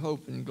me, a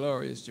hope and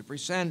glory, is to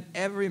present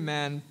every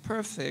man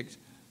perfect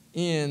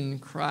in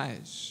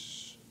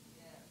Christ.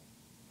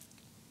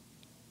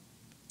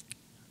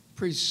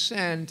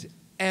 Present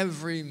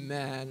every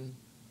man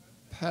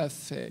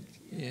perfect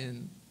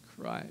in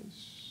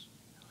Christ.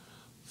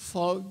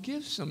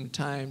 Give some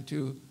time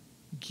to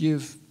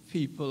give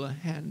people a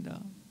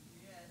handout.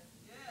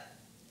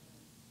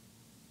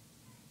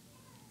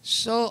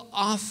 So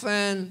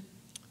often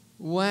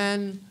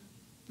when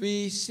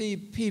we see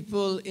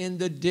people in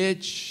the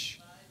ditch,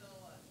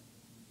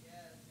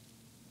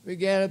 we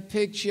get a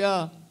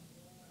picture,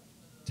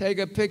 take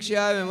a picture,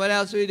 and what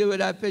else do we do with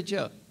that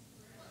picture?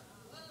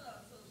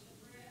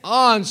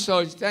 On,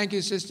 so thank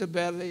you, Sister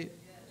Beverly.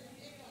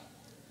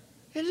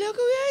 And look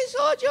who he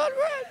saw, John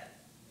Red.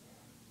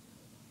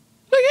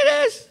 Look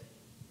at this.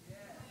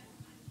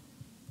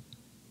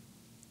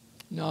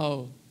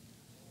 No.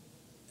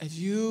 If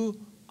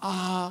you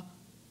are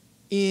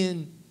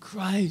in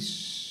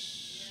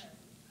Christ,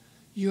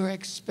 you're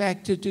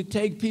expected to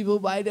take people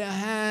by their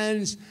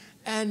hands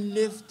and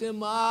lift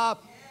them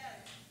up.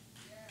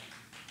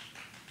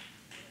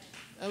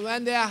 And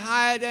when they're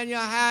higher than your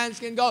hands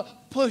can go,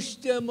 push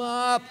them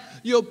up.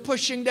 You're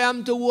pushing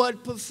them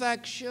toward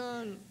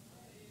perfection.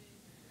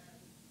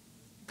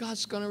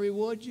 God's going to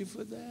reward you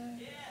for that.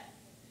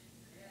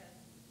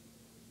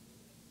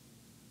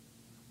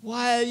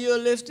 While you're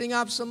lifting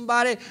up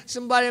somebody,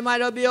 somebody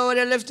might be over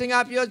there lifting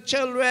up your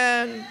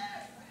children.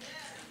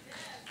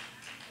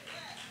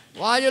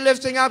 While you're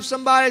lifting up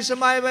somebody,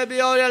 somebody might be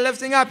over there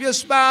lifting up your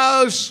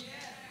spouse.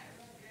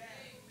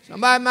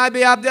 Somebody might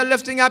be up there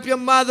lifting up your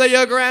mother,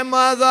 your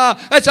grandmother.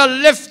 It's a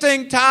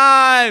lifting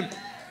time.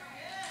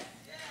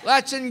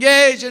 Let's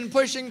engage in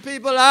pushing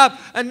people up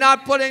and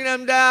not putting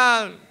them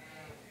down.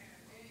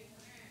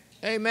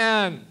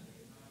 Amen.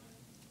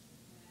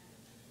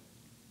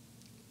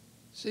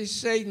 See,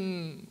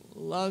 Satan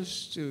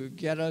loves to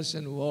get us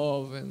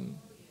involved in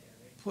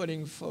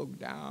putting folk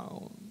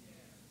down.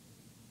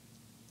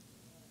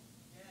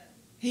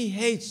 He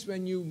hates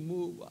when you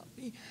move up.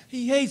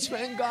 He hates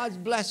when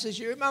God blesses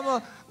you.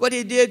 Remember what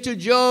he did to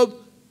Job?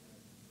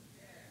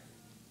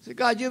 He said,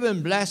 God, you've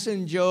been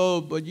blessing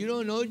Job, but you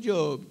don't know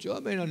Job.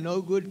 Job ain't a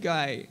no good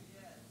guy.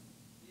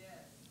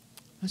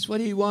 That's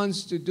what he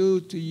wants to do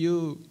to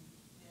you.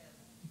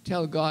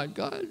 Tell God,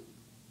 God,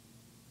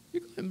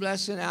 you're going to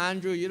bless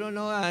Andrew. You don't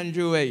know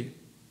Andrew, eh?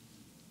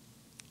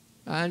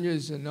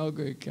 Andrew's a no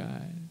good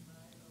guy.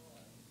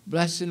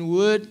 Blessing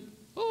Wood,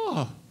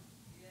 oh.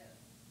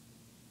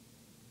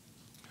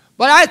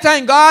 But I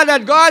thank God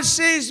that God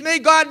sees me.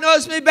 God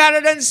knows me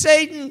better than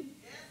Satan.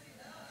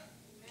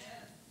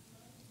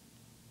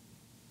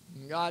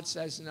 And God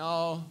says,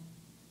 no.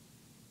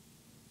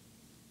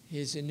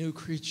 He's a new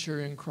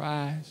creature in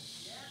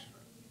Christ.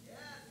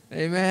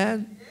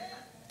 Amen?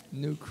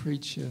 New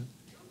creature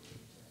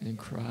in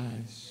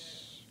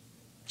Christ.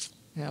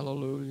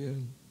 Hallelujah.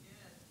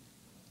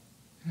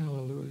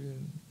 Hallelujah.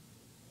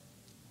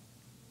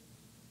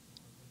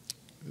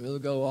 We'll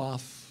go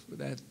off with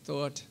that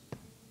thought.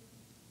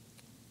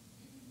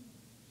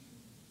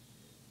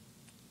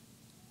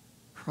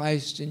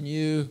 Christ in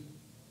you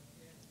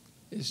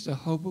is the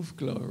hope of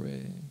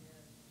glory.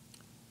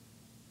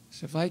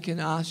 So if I can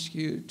ask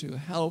you to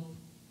help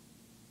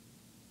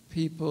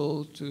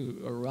people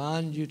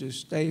around you to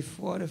stay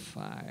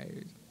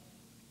fortified,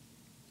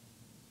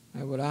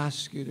 I would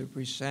ask you to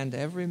present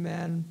every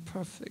man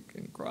perfect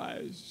in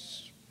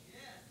Christ.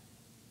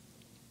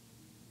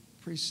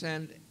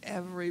 Present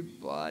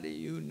everybody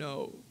you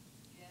know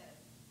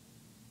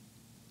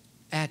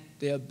at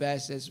their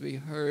best, as we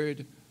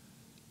heard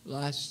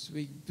last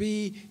week.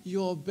 Be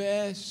your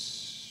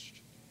best.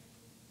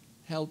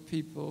 Help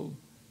people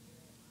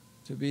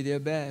to be their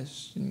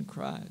best in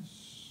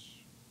Christ.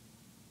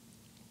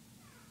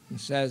 He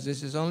says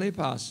this is only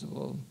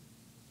possible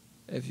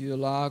if you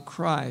allow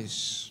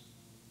Christ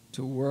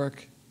to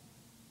work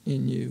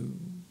in you.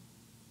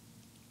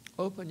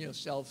 Open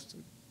yourself to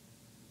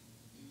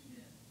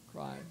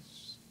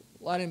Christ.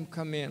 Let him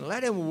come in.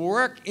 Let him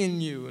work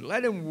in you.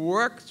 Let him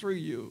work through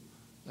you.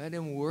 Let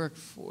him work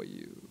for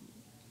you.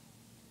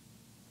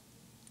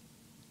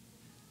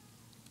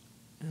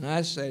 And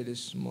I say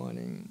this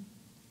morning,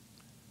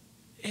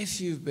 if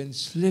you've been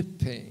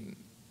slipping,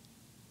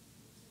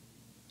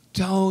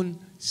 don't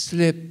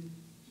slip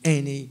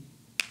any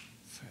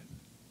further.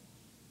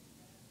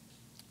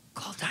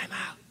 Call time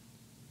out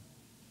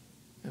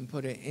and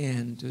put an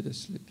end to the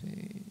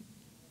slipping.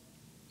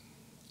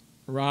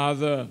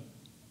 Rather,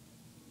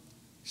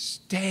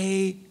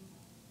 stay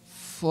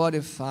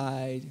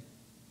fortified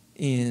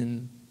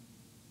in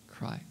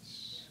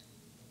Christ.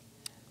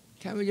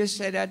 Can we just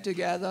say that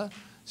together?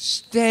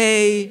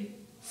 Stay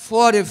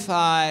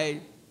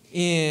fortified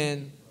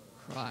in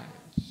Christ.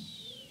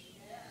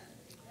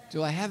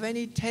 Do I have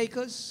any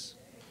takers?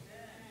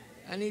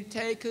 Any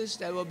takers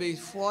that will be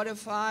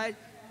fortified?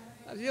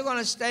 If you're going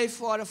to stay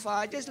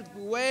fortified, just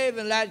wave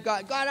and let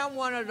God. God, I'm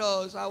one of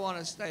those. I want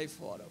to stay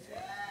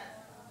fortified.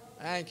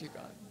 Thank you,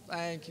 God.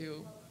 Thank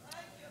you.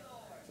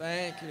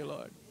 Thank you,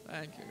 Lord.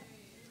 Thank you.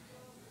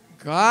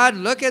 God,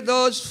 look at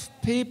those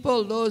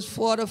people, those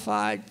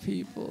fortified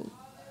people.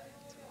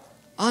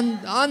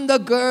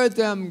 Undergird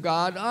them,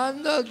 God.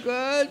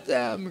 Undergird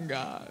them,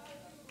 God.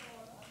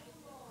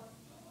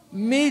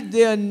 Meet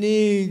their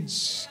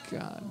needs,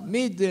 God.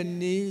 Meet their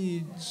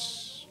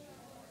needs.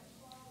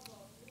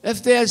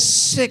 If they're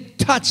sick,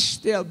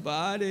 touch their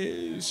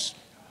bodies.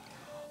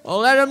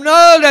 Or let them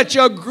know that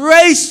your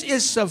grace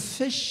is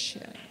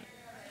sufficient.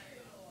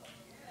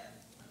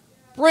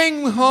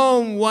 Bring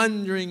home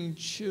wandering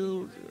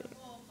children.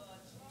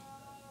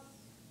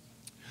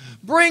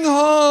 Bring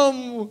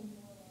home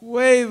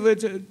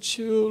wayward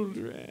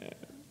children.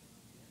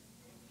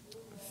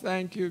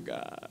 Thank you,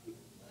 God.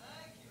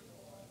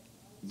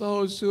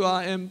 those who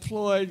are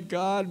employed,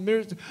 God.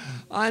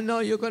 I know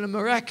you're going to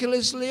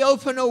miraculously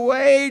open a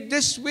way.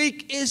 This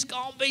week is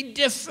going to be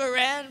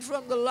different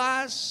from the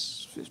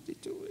last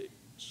 52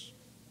 weeks.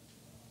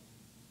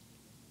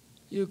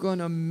 You're going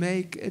to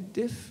make a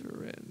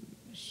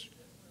difference.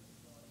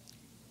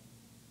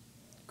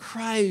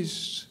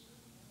 Christ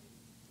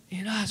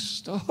in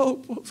us, the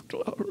hope of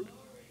glory.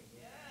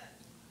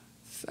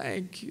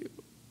 Thank you.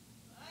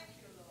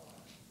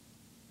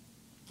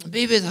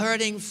 Be with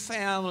hurting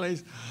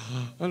families,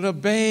 the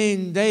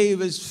Bain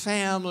Davis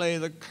family,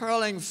 the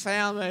Curling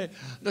family,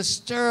 the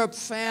Stirrup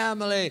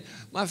family,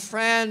 my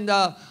friend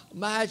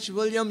Madge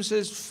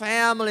Williams'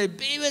 family.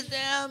 Be with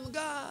them,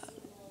 God.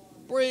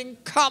 Bring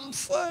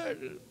comfort,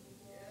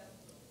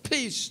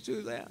 peace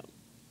to them.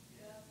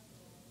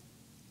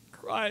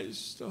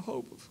 Christ, the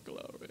hope of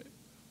glory.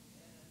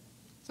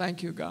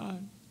 Thank you,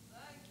 God.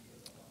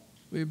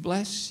 We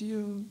bless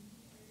you.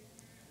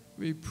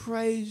 We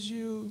praise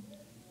you.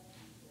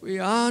 We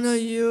honor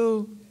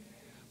you.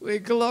 We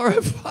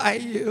glorify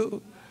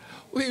you.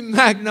 We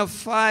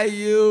magnify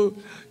you.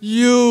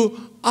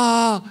 You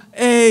are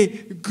a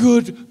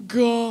good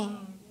God.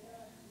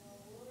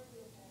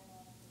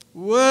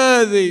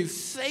 Worthy,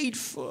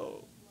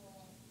 faithful.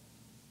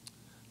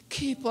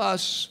 Keep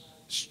us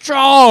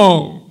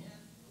strong.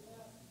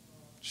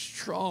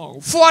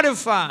 Strong.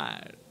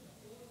 Fortified.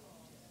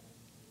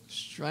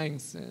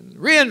 Strengthened.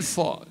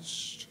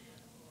 Reinforced.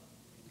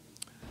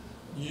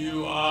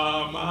 You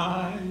are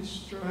my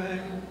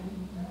strength,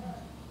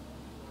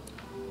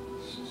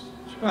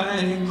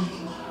 strength,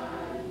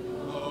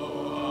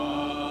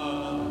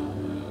 oh,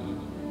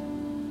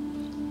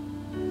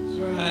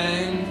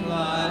 strength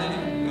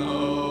like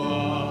no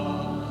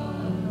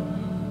other,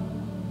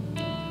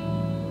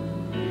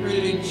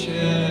 reaches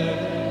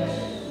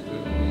to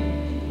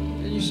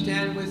me. Can you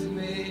stand with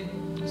me?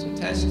 It's a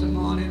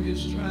testimony of your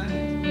strength.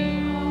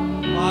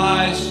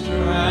 My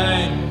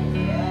strength.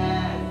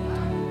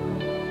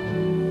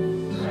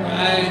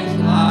 Strength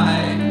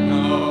like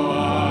no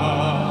other.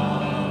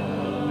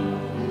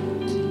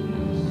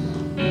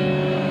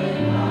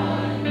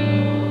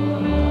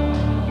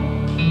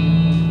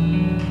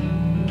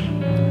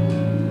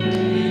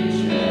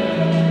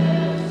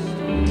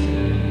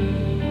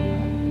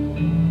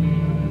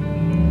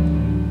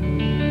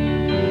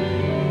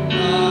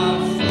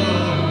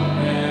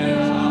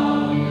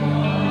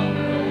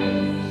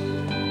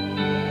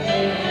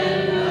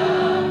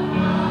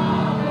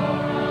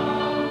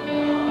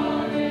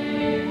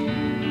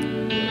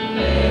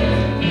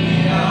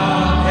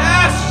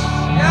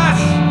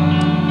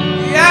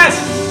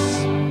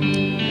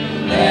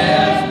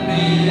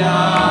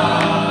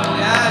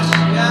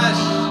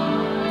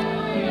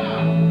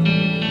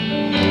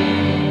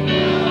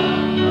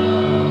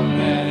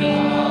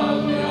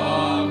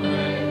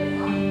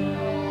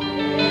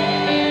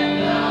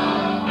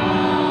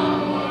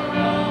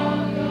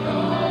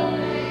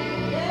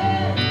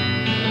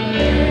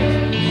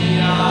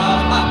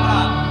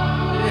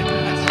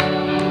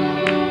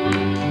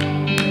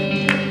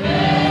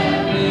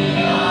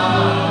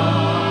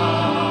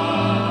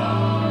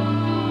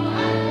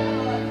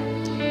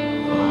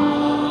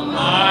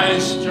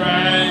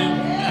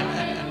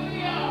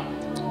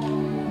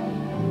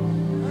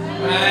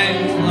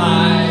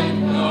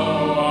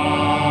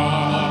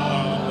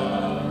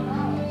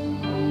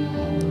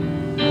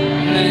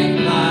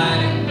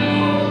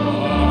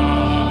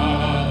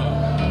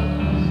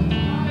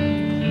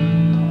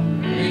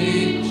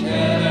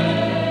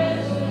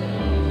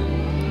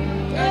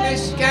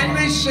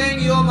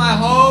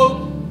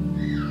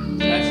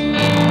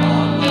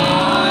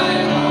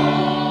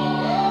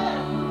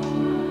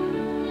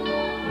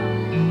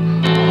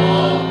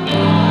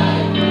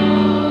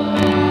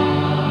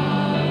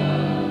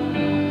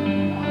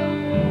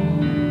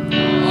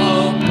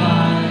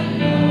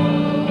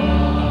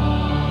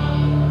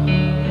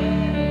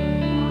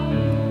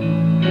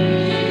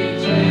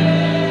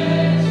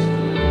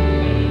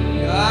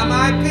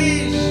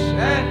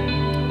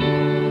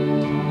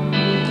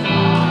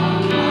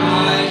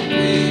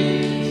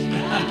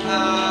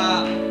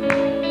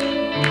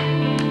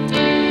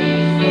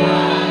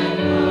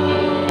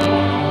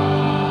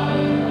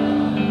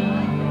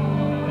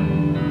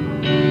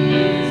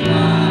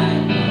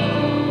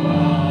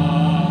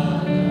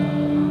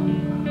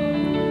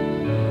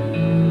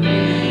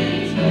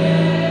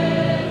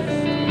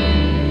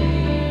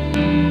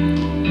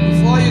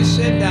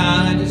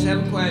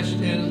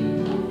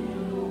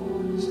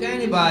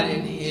 Anybody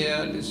in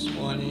here this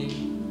morning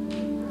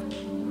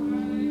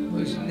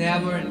who's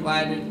never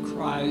invited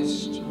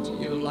Christ into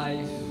your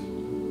life?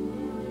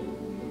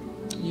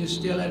 You're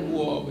still at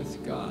war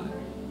with God.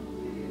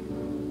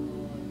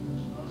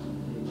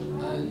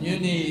 And you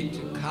need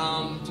to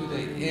come to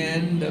the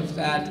end of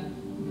that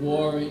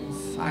warring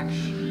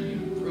faction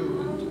you've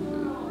proven to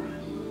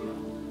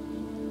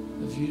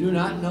be. If you do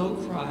not know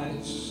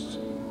Christ,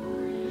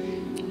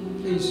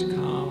 please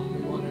come.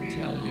 We want to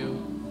tell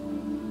you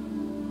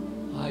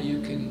how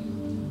you can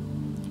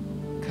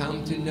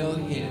come to know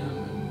Him.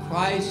 And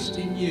Christ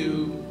in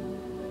you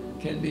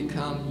can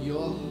become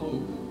your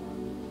hope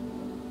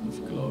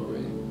of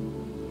glory.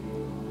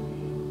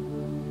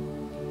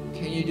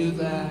 Can you do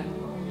that?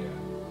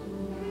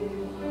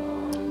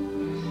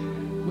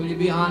 Will you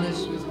be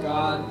honest with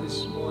God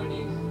this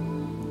morning?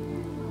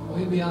 Will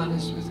you be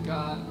honest with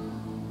God?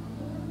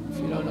 If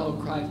you don't know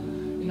Christ,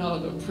 you know,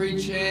 the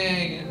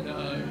preaching and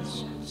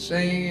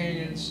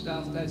singing and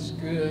stuff, that's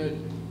good.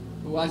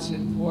 But what's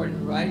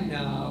important right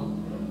now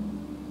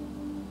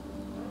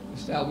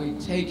is that we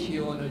take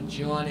you on a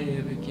journey,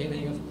 the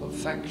beginning of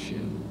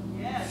perfection,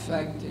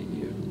 perfecting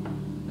you.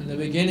 And the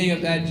beginning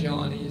of that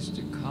journey is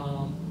to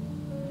come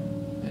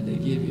and to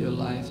give your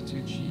life to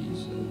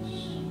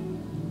Jesus.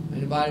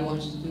 Anybody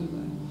wants to do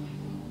that?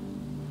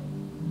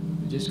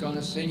 We're just going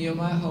to sing You're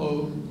My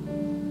Hope.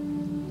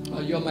 Oh,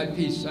 You're My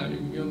Peace, sorry.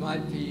 You're My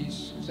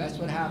Peace. That's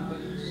what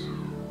happens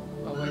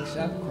when we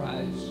accept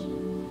Christ.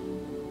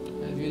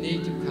 And if you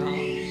need to come,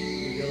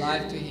 give your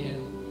life to Him,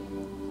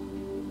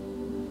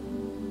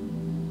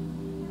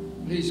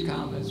 please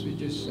come as we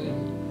just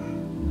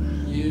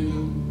sing,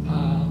 You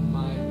Are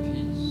My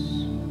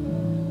Peace.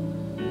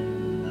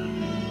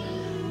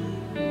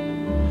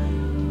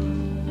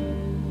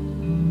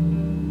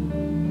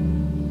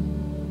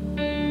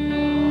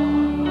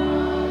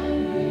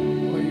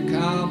 Will you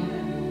come?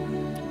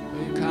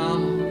 Will you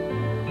come?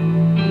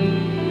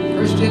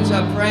 Christians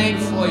are praying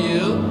for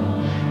you.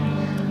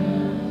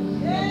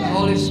 The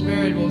Holy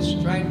Spirit will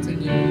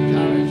strengthen you,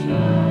 encourage you.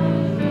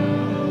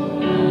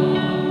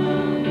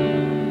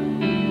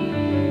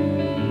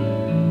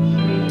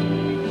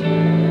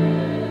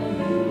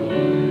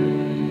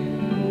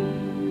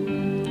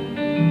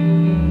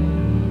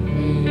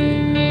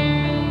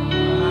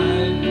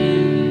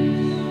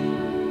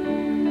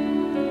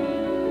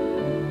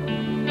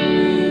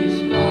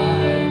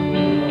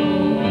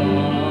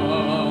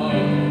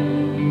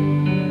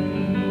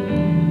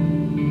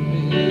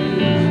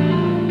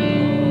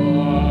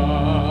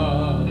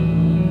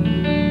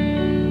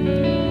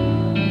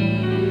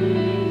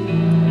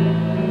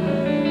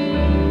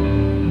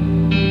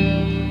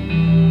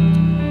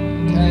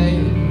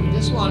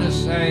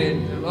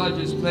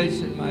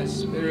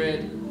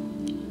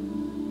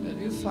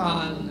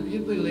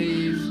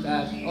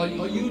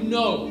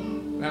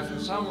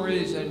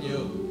 Reason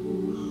you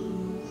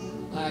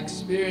are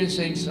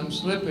experiencing some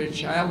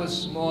slippage, however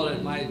small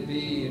it might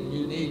be, and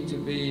you need to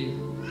be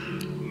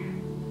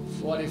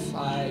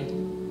fortified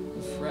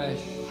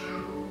afresh.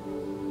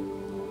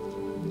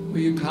 Will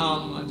you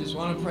come? I just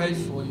want to pray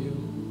for you.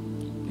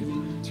 Give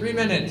you 3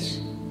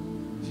 minutes.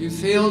 If you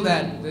feel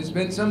that there's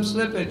been some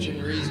slippage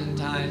in recent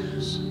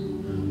times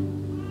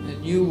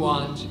and you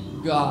want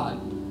God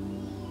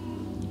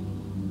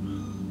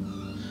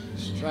to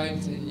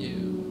strengthen you,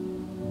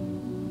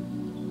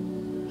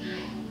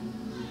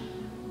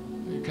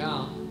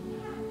 come.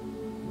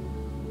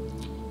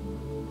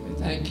 Okay,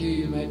 thank you.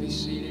 You may be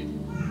seated.